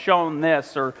I was shown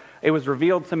this, or it was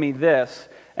revealed to me this.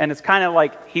 And it's kind of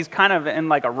like he's kind of in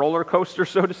like a roller coaster,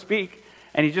 so to speak.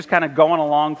 And he's just kind of going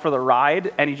along for the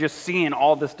ride, and he's just seeing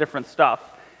all this different stuff.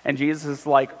 And Jesus is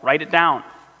like, write it down.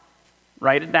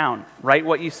 Write it down. Write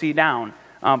what you see down.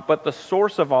 But the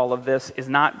source of all of this is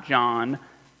not John,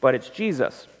 but it's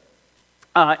Jesus.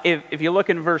 If you look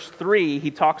in verse 3,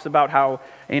 he talks about how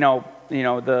the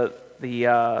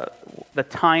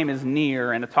time is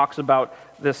near, and it talks about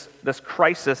this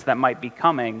crisis that might be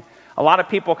coming. A lot of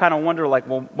people kind of wonder, like,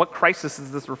 well, what crisis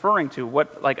is this referring to?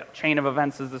 What like chain of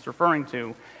events is this referring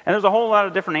to? And there's a whole lot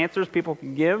of different answers people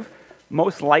can give.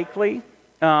 Most likely,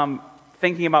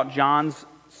 thinking about John's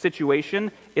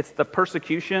situation, it's the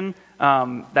persecution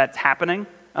that's happening.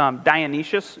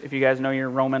 Dionysius, if you guys know your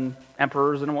Roman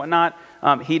emperors and whatnot,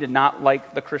 he did not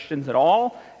like the Christians at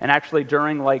all. And actually,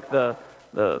 during like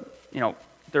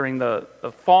during the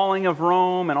falling of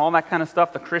Rome and all that kind of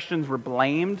stuff, the Christians were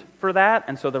blamed for that,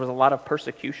 and so there was a lot of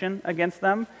persecution against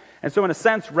them. And so in a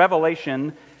sense,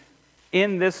 Revelation,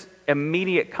 in this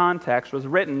immediate context, was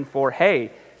written for,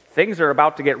 hey, things are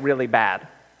about to get really bad.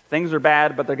 Things are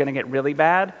bad, but they're going to get really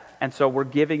bad, and so we're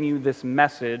giving you this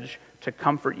message to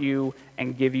comfort you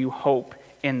and give you hope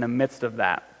in the midst of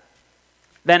that.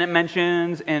 Then it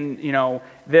mentions in,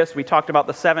 this, we talked about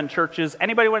the 7 churches.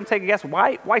 Anybody want to take a guess?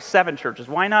 Why 7 churches?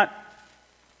 Why not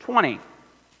 20,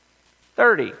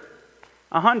 30,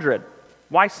 100?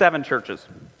 Why 7 churches?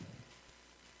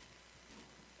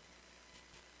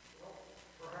 Well,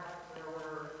 perhaps there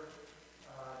were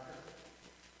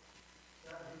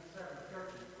these 7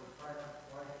 churches were kind of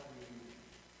like the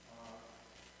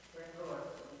St.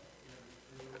 Louis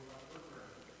is the Lutheran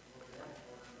with the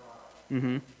headquarters in God.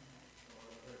 Mm-hmm.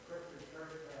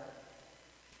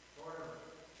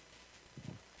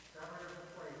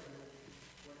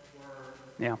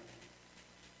 Yeah.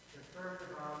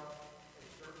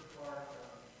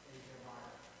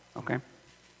 Okay.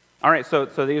 All right, so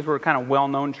these were kind of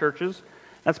well-known churches.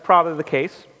 That's probably the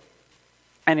case.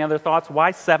 Any other thoughts?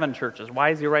 Why 7 churches? Why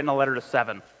is he writing a letter to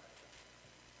 7?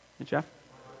 Hey, Jeff?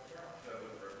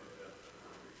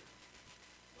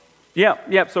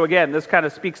 Yeah. So again, this kind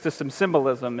of speaks to some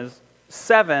symbolism.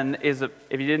 7 is, if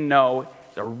you didn't know,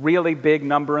 it's a really big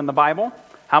number in the Bible.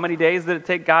 How many days did it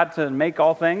take God to make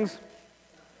all things?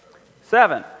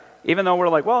 7. Even though we're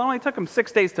like, well, it only took him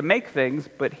 6 days to make things,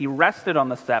 but he rested on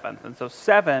the 7th. And so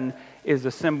 7 is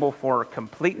a symbol for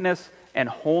completeness and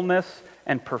wholeness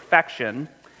and perfection.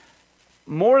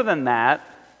 More than that,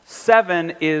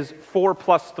 7 is 4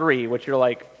 plus 3, which you're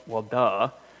like, well,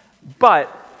 duh. But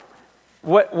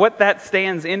what that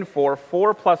stands in for,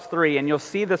 4 plus 3, and you'll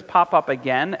see this pop up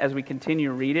again as we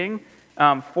continue reading.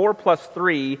 4 plus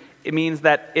 3, it means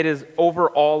that it is over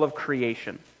all of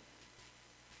creation.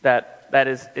 That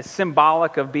is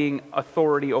symbolic of being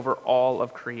authority over all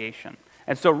of creation.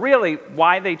 And so really,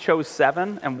 why they chose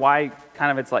 7 and why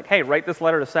kind of it's like, hey, write this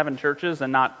letter to 7 churches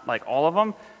and not like all of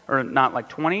them, or not like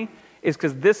 20, is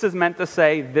because this is meant to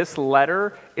say this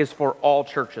letter is for all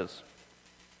churches.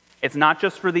 It's not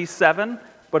just for these 7,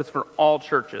 but it's for all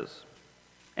churches.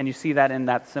 And you see that in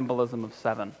that symbolism of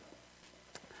 7.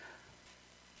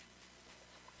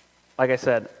 Like I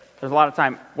said, there's a lot of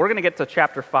time. We're going to get to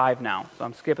chapter 5 now, so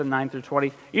I'm skipping 9 through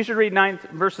 20. You should read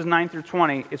verses 9 through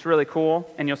 20. It's really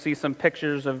cool, and you'll see some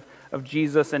pictures of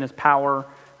Jesus and his power.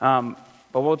 But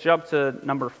we'll jump to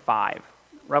number 5.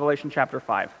 Revelation chapter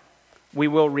 5. We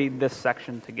will read this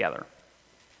section together.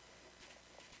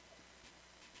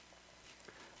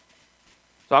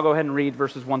 So I'll go ahead and read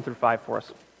verses 1 through 5 for us.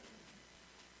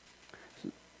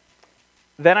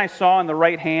 Then I saw in the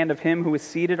right hand of him who was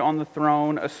seated on the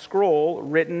throne a scroll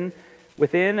written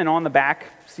within and on the back,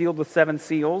 sealed with 7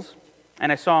 seals.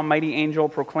 And I saw a mighty angel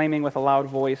proclaiming with a loud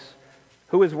voice,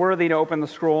 "Who is worthy to open the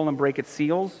scroll and break its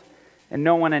seals?" And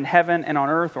no one in heaven and on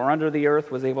earth or under the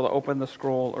earth was able to open the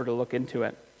scroll or to look into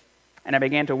it. And I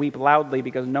began to weep loudly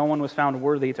because no one was found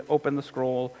worthy to open the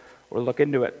scroll or look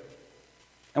into it.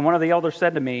 And one of the elders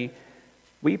said to me,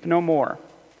 "Weep no more.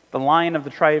 The Lion of the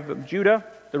tribe of Judah,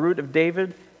 the Root of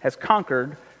David, has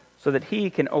conquered so that he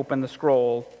can open the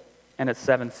scroll and its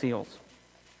 7 seals."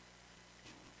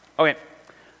 Okay.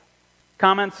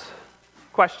 Comments,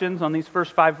 questions on these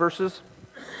first 5 verses?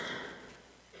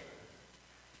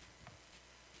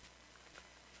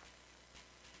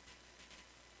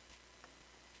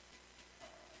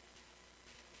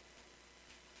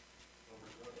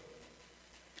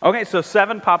 Okay, so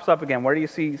 7 pops up again. Where do you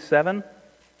see 7?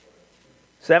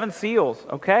 7 seals.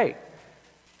 Okay.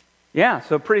 Yeah,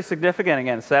 so pretty significant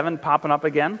again. 7 popping up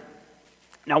again.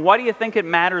 Now, why do you think it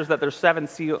matters that there's 7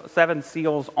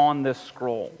 seals on this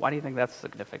scroll? Why do you think that's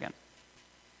significant?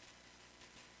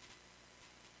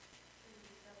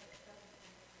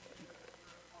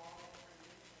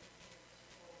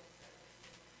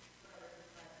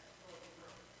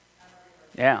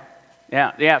 Yeah.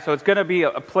 So it's going to be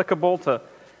applicable to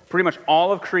pretty much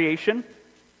all of creation.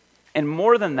 And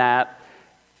more than that,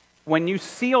 when you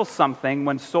seal something,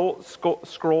 when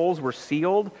scrolls were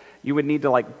sealed, you would need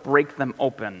to break them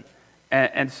open.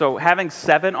 And so having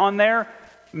 7 on there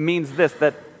means this,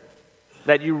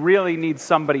 that you really need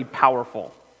somebody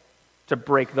powerful to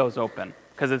break those open.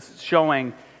 Because it's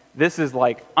showing this is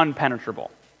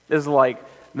unpenetrable. This is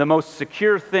the most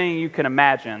secure thing you can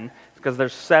imagine, because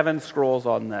there's 7 scrolls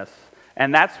on this.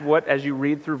 And that's what, as you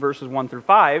read through verses 1 through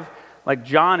 5,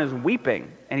 John is weeping.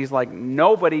 And he's like,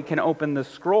 nobody can open this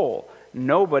scroll.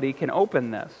 Nobody can open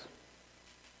this.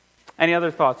 Any other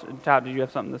thoughts? Todd, did you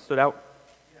have something that stood out?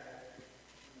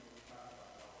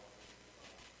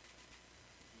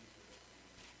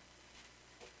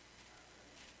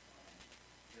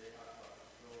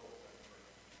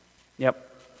 Yep.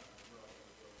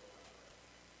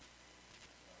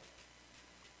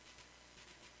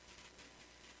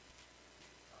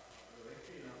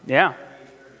 Yeah.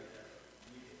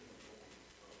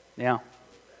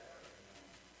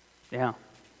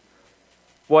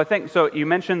 Well, I think, so you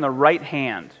mentioned the right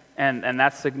hand, and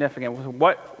that's significant.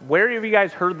 Where have you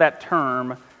guys heard that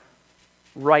term,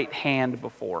 right hand,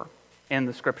 before in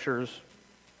the Scriptures?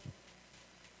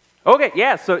 Okay,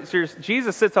 yeah, so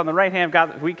Jesus sits on the right hand of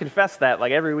God. We confess that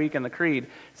every week in the Creed.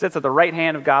 Sits at the right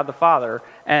hand of God the Father.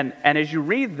 And as you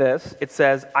read this, it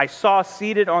says, "I saw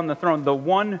seated on the throne the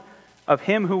one of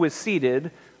him who was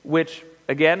seated," which,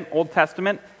 again, Old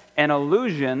Testament, an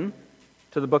allusion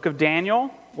to the book of Daniel,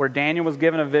 where Daniel was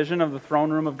given a vision of the throne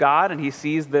room of God, and he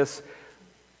sees this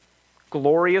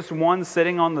glorious one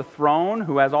sitting on the throne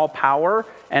who has all power,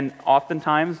 and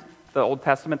oftentimes the Old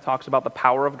Testament talks about the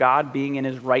power of God being in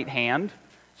his right hand.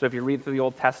 So if you read through the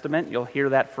Old Testament, you'll hear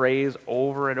that phrase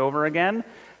over and over again.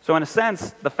 So in a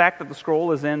sense, the fact that the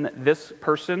scroll is in this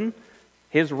person,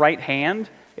 his right hand,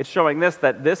 it's showing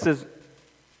that this is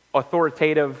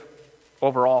authoritative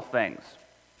over all things.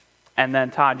 And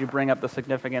then, Todd, you bring up the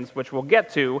significance, which we'll get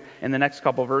to in the next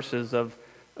couple verses, of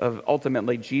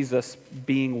ultimately Jesus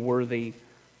being worthy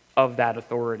of that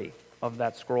authority, of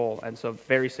that scroll. And so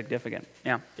very significant.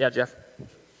 Yeah, Jeff?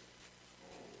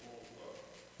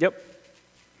 Yep.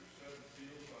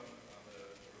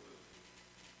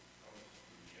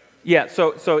 Yeah,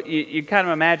 so you kind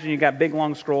of imagine you got big,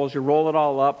 long scrolls, you roll it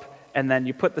all up, and then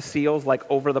you put the seals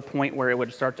over the point where it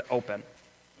would start to open.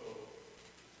 So it's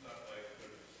not like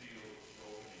there's seals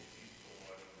broken, you see so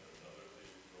much, and there's other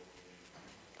seals broken, you see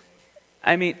so much.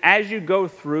 I mean, as you go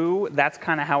through, that's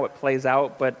kind of how it plays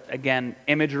out. But again,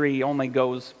 imagery only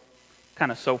goes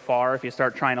kind of so far if you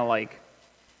start trying to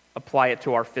apply it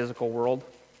to our physical world.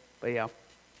 But yeah.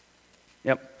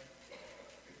 Yep.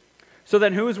 So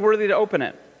then who is worthy to open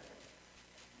it?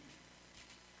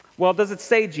 Well, does it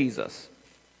say Jesus?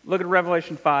 Look at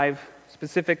Revelation 5,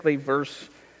 specifically verse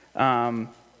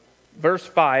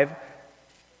 5.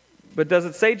 But does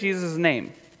it say Jesus'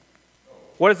 name?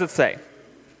 What does it say?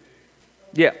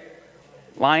 Yeah.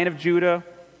 Lion of Judah,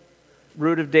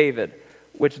 Root of David.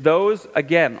 Which those,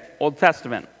 again, Old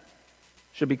Testament,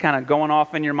 should be kind of going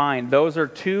off in your mind. Those are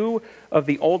 2 of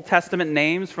the Old Testament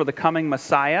names for the coming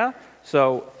Messiah.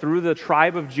 So through the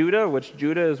tribe of Judah, which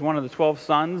Judah is one of the 12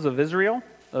 sons of Israel,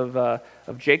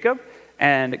 of Jacob.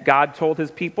 And God told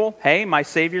his people, hey, my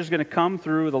Savior's going to come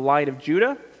through the line of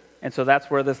Judah. And so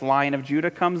that's where this line of Judah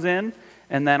comes in.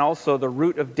 And then also the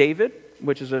root of David,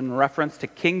 which is in reference to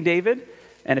King David.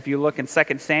 And if you look in 2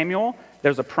 Samuel,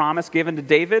 there's a promise given to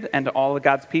David and to all of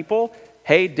God's people.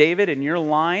 Hey, David, in your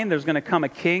line, there's going to come a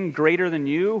king greater than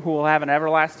you who will have an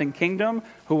everlasting kingdom,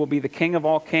 who will be the king of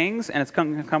all kings, and it's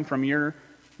going to come from your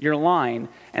line.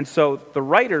 And so the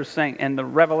writer's saying, and the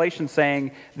Revelation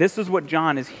saying, this is what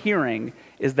John is hearing,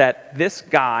 is that this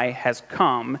guy has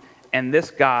come, and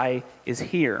this guy is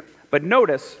here. But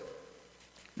notice,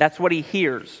 that's what he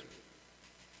hears.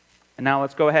 And now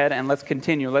let's go ahead and let's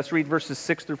continue. Let's read verses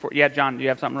 6 through 4. Yeah, John, do you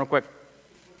have something real quick?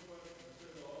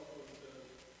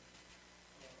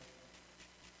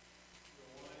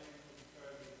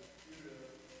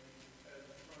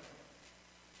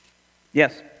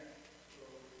 Yes.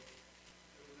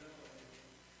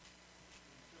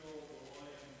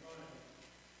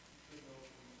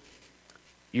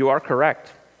 You are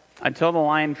correct. Until the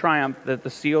lion triumphed, that the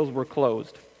seals were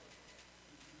closed.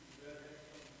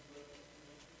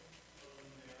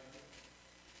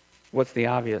 What's the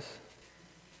obvious?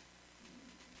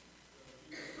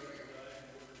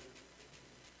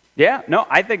 Yeah, no,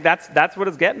 I think that's what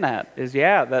it's getting at. Is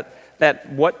that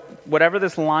whatever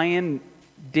this lion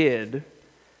did,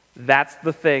 that's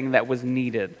the thing that was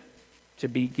needed to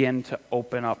begin to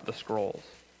open up the scrolls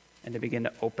and to begin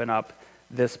to open up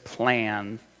this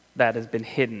plan that has been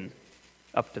hidden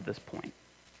up to this point.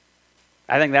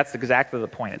 I think that's exactly the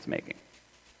point it's making.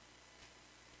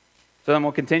 So then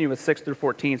we'll continue with 6 through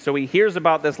 14. So he hears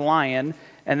about this lion,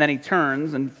 and then he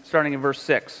turns, and starting in verse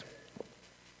 6.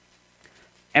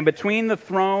 And between the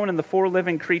throne and the 4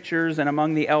 living creatures and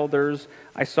among the elders,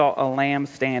 I saw a lamb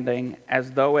standing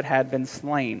as though it had been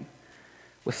slain,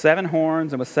 with 7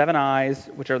 horns and with 7 eyes,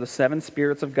 which are the 7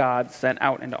 spirits of God sent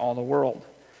out into all the world.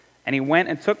 And he went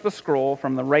and took the scroll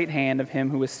from the right hand of him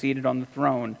who was seated on the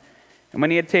throne. And when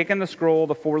he had taken the scroll,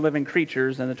 the 4 living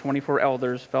creatures and the 24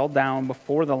 elders fell down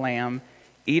before the Lamb,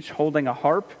 each holding a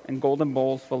harp and golden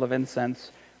bowls full of incense,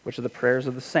 which are the prayers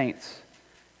of the saints.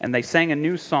 And they sang a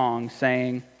new song,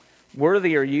 saying,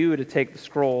 Worthy are you to take the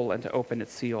scroll and to open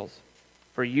its seals.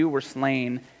 For you were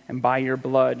slain, and by your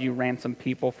blood you ransomed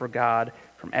people for God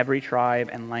from every tribe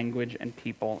and language and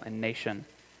people and nation.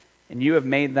 And you have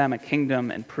made them a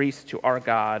kingdom and priests to our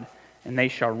God, and they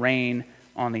shall reign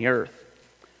on the earth.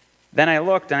 Then I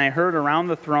looked, and I heard around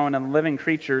the throne and the living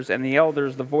creatures and the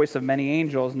elders the voice of many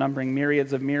angels, numbering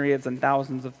myriads of myriads and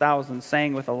thousands of thousands,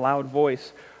 saying with a loud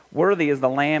voice, Worthy is the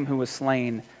Lamb who was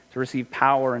slain to receive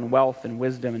power and wealth and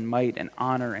wisdom and might and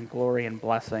honor and glory and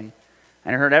blessing.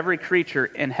 And I heard every creature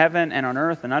in heaven and on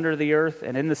earth and under the earth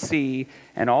and in the sea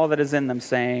and all that is in them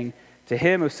saying, To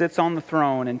him who sits on the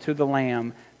throne and to the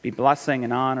Lamb be blessing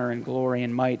and honor and glory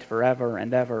and might forever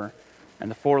and ever. And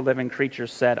the 4 living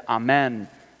creatures said, Amen.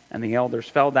 And the elders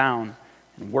fell down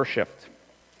and worshipped.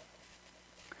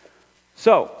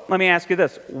 So, let me ask you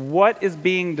this. What is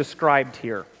being described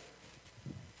here?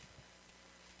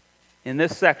 In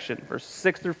this section, verses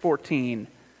 6 through 14,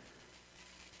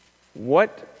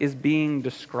 what is being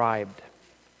described?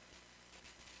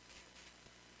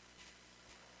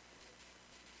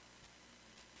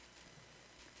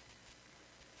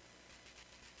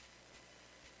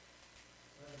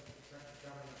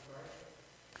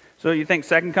 So you think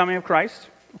second coming of Christ?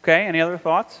 Okay, any other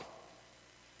thoughts?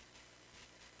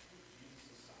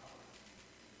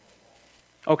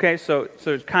 Okay, so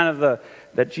it's kind of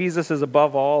that Jesus is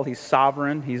above all, he's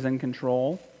sovereign, he's in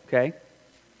control. Okay.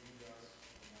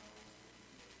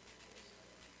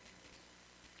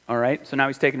 All right, so now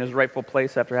he's taken his rightful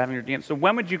place after having redeemed. So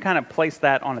when would you kind of place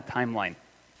that on a timeline?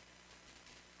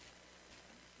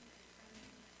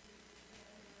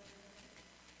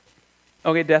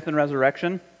 Okay, death and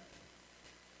resurrection.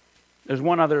 There's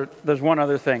one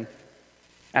other thing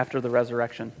after the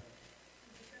resurrection.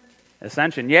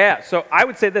 Ascension. Yeah, so I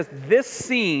would say this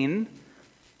scene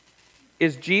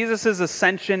is Jesus'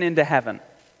 ascension into heaven.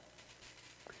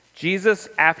 Jesus,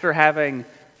 after having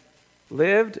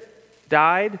lived,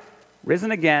 died,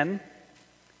 risen again,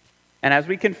 and as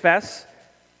we confess,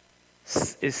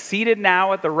 is seated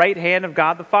now at the right hand of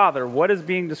God the Father. What is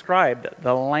being described?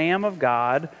 The Lamb of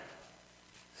God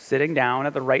sitting down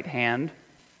at the right hand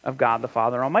of God the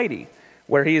Father Almighty,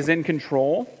 where he is in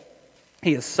control,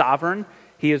 he is sovereign,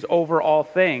 he is over all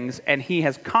things, and he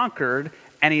has conquered,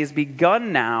 and he has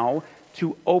begun now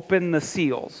to open the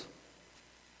seals.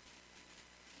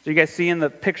 So you guys see in the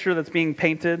picture that's being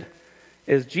painted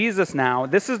is Jesus now.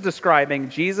 This is describing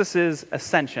Jesus'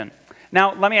 ascension.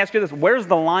 Now, let me ask you this. Where's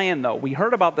the lion, though? We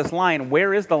heard about this lion.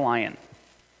 Where is the lion?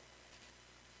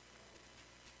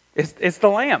 It's the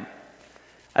lamb.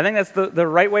 I think that's the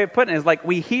right way of putting it. Is like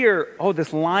we hear, oh,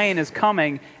 this lion is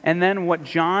coming, and then what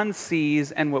John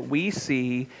sees and what we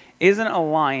see isn't a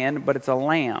lion, but it's a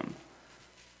lamb.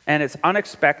 And it's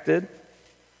unexpected.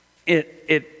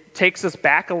 It takes us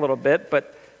back a little bit,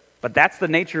 but that's the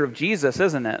nature of Jesus,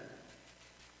 isn't it?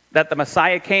 That the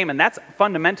Messiah came, and that's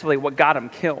fundamentally what got him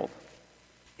killed.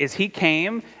 Is he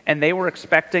came, and they were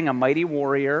expecting a mighty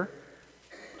warrior,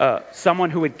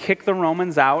 someone who would kick the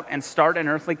Romans out and start an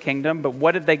earthly kingdom, but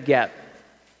what did they get?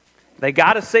 They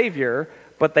got a savior,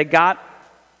 but they got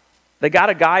a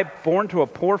guy born to a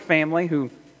poor family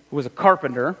who was a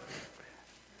carpenter,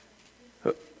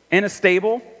 in a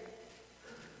stable.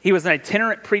 He was an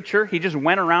itinerant preacher. He just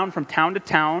went around from town to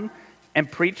town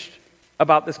and preached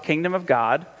about this kingdom of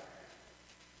God.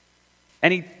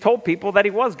 And he told people that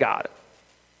he was God.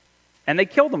 And they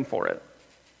killed him for it.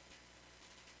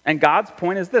 And God's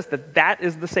point is this, that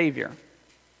is the Savior.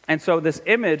 And so this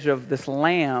image of this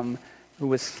lamb who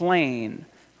was slain,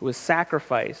 who was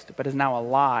sacrificed, but is now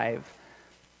alive,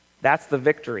 that's the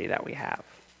victory that we have.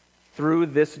 Through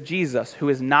this Jesus, who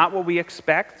is not what we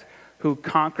expect, who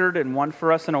conquered and won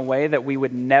for us in a way that we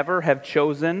would never have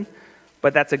chosen,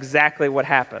 but that's exactly what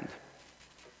happened.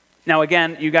 Now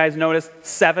again, you guys noticed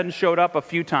 7 showed up a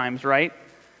few times, right?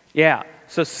 Yeah.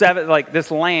 So 7, like this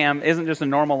lamb isn't just a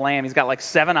normal lamb. He's got like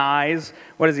 7 eyes.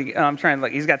 What is he? I'm trying to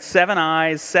look. He's got 7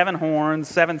 eyes, 7 horns,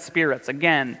 7 spirits.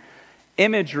 Again,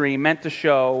 imagery meant to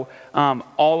show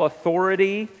all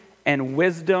authority and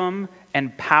wisdom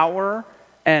and power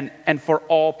and for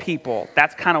all people.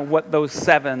 That's kind of what those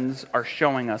 7s are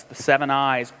showing us. The 7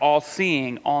 eyes, all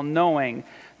seeing, all knowing.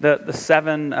 The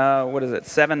 7,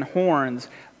 7 horns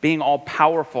being all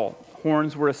powerful.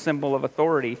 Horns were a symbol of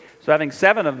authority. So having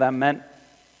 7 of them meant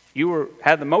you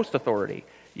had the most authority.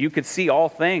 You could see all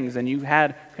things, and you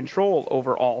had control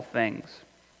over all things.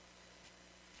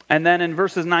 And then in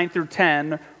verses 9 through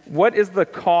 10, what is the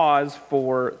cause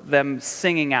for them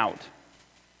singing out?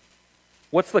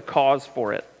 What's the cause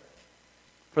for it?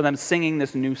 For them singing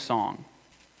this new song?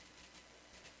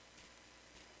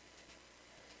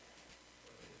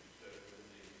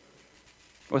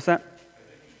 What's that?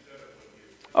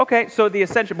 Okay, so the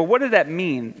ascension. But what did that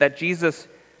mean? That Jesus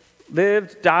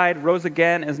lived, died, rose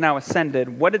again, is now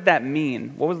ascended. What did that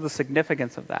mean? What was the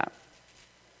significance of that?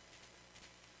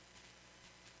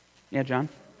 Yeah, John?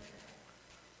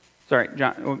 Sorry,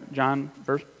 John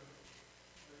first.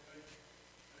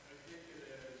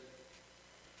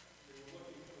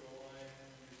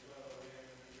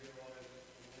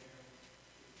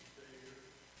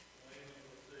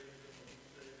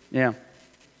 Yeah.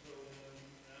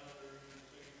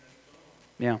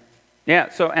 Yeah. Yeah,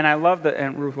 so, and I love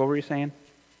and Ruth, what were you saying?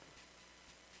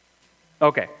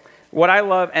 Okay. What I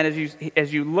love, and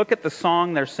as you look at the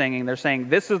song they're saying,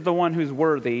 this is the one who's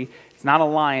worthy. It's not a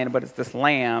lion, but it's this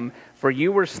lamb. For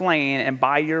you were slain, and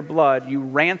by your blood you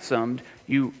ransomed,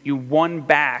 you won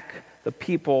back the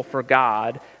people for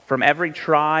God from every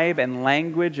tribe and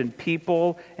language and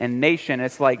people and nation.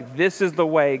 It's like this is the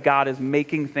way God is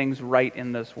making things right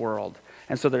in this world.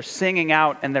 And so they're singing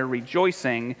out and they're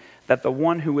rejoicing that the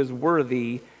one who is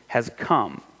worthy has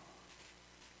come.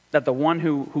 That the one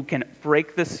who can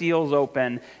break the seals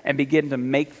open and begin to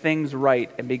make things right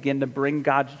and begin to bring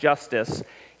God's justice,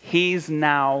 he's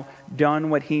now done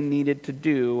what he needed to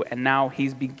do, and now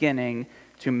he's beginning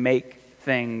to make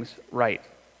things right.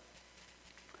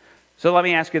 So let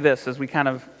me ask you this as we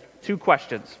 2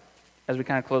 questions as we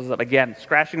close this up. Again,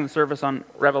 scratching the surface on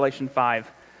Revelation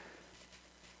 5.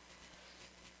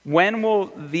 When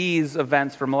will these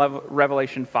events from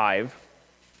Revelation 5,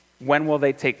 when will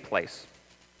they take place?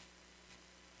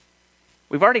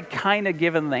 We've already kind of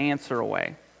given the answer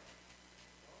away.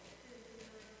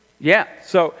 Yeah,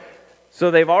 so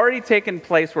they've already taken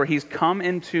place where he's come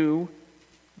into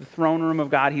the throne room of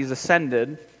God, he's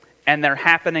ascended, and they're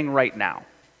happening right now.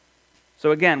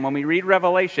 So again, when we read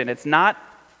Revelation, it's not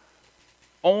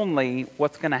only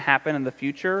what's going to happen in the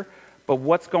future, but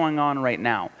what's going on right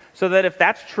now. So that if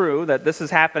that's true, that this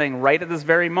is happening right at this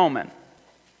very moment,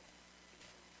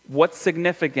 what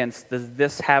significance does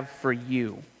this have for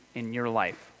you in your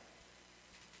life?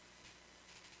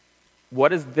 What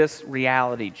does this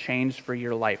reality change for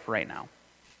your life right now?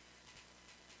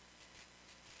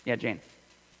 Yeah, Jane.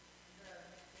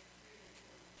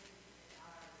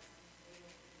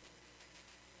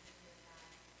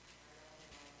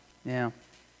 Yeah.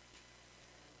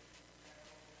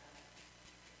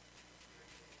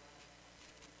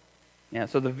 Yeah,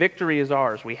 so the victory is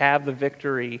ours. We have the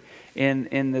victory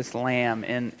in this Lamb,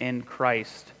 in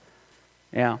Christ.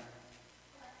 Yeah.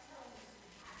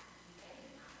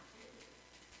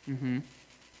 Mm-hmm.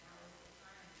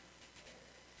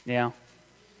 Yeah.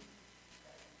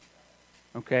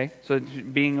 Okay. So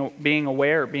being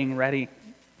aware, being ready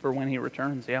for when he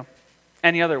returns. Yeah.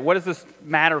 Any other? What does this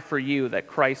matter for you that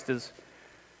Christ is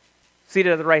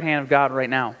seated at the right hand of God right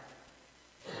now?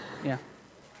 Yeah.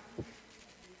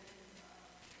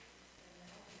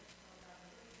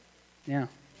 Yeah.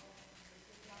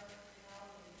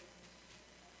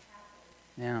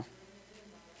 Yeah.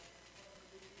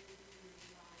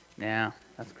 Yeah,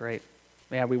 that's great.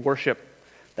 Yeah, we worship.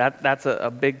 That's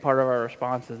a big part of our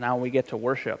response is now we get to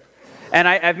worship. And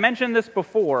I've mentioned this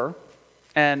before,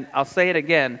 and I'll say it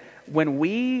again. When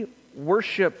we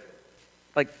worship,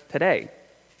 like today,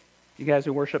 you guys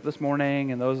who worship this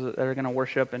morning and those that are going to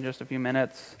worship in just a few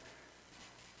minutes,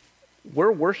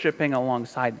 we're worshiping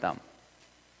alongside them.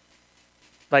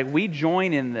 Like we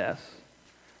join in this.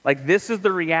 Like this is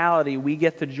the reality we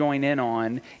get to join in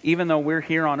on, even though we're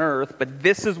here on earth, but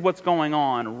this is what's going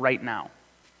on right now.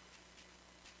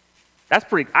 I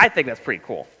think that's pretty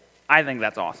cool. I think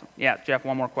that's awesome. Yeah, Jeff,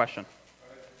 one more question.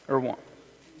 Or one.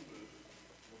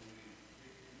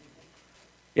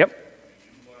 Yep.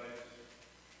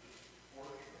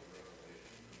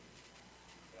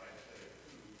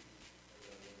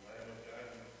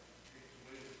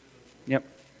 Yep.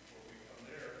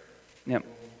 Yep.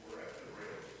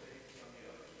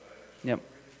 Yep.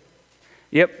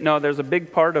 Yep. No, there's a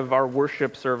big part of our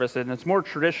worship service, and it's more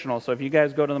traditional. So if you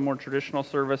guys go to the more traditional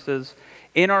services,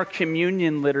 in our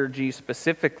communion liturgy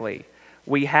specifically,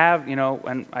 we have,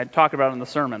 and I talked about it in the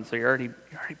sermon, so you already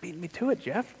beat me to it,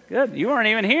 Jeff. Good. You weren't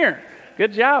even here.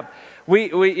 Good job.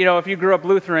 We if you grew up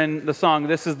Lutheran, the song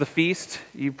 "This Is the Feast,"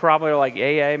 you probably are like,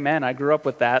 "Yeah, amen." I grew up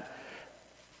with that.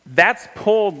 That's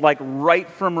pulled like right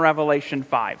from Revelation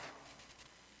 5.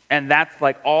 And that's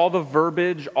like all the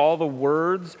verbiage, all the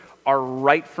words are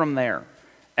right from there.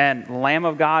 And Lamb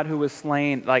of God who was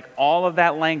slain, like all of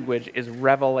that language is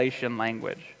Revelation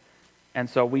language. And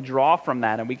so we draw from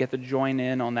that and we get to join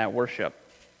in on that worship.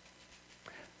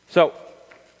 So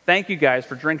thank you guys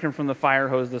for drinking from the fire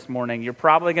hose this morning. You're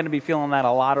probably going to be feeling that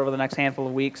a lot over the next handful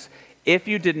of weeks. If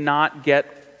you did not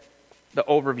get the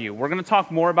overview, we're going to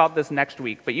talk more about this next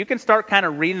week, but you can start kind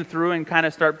of reading through and kind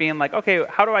of start being like, okay,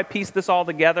 how do I piece this all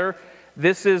together?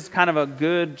 This is kind of a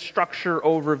good structure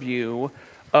overview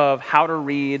of how to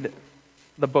read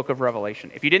the book of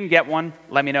Revelation. If you didn't get one,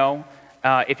 let me know.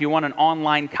 If you want an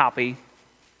online copy,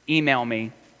 email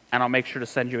me, and I'll make sure to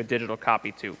send you a digital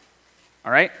copy too.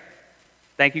 All right?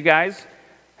 Thank you guys.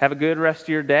 Have a good rest of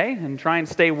your day, and try and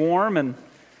stay warm and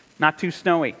not too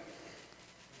snowy.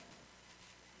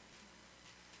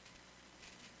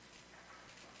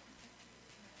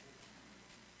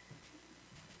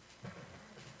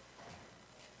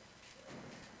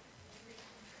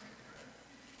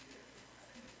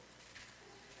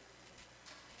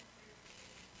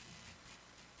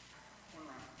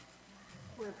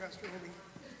 Where, Pastor Andy?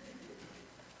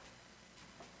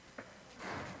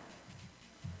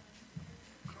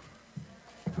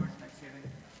 How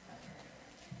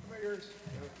about yours?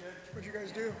 What'd you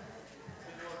guys do?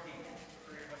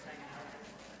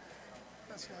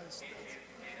 That's nice.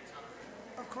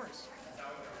 Of course.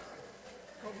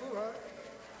 Go blue, huh?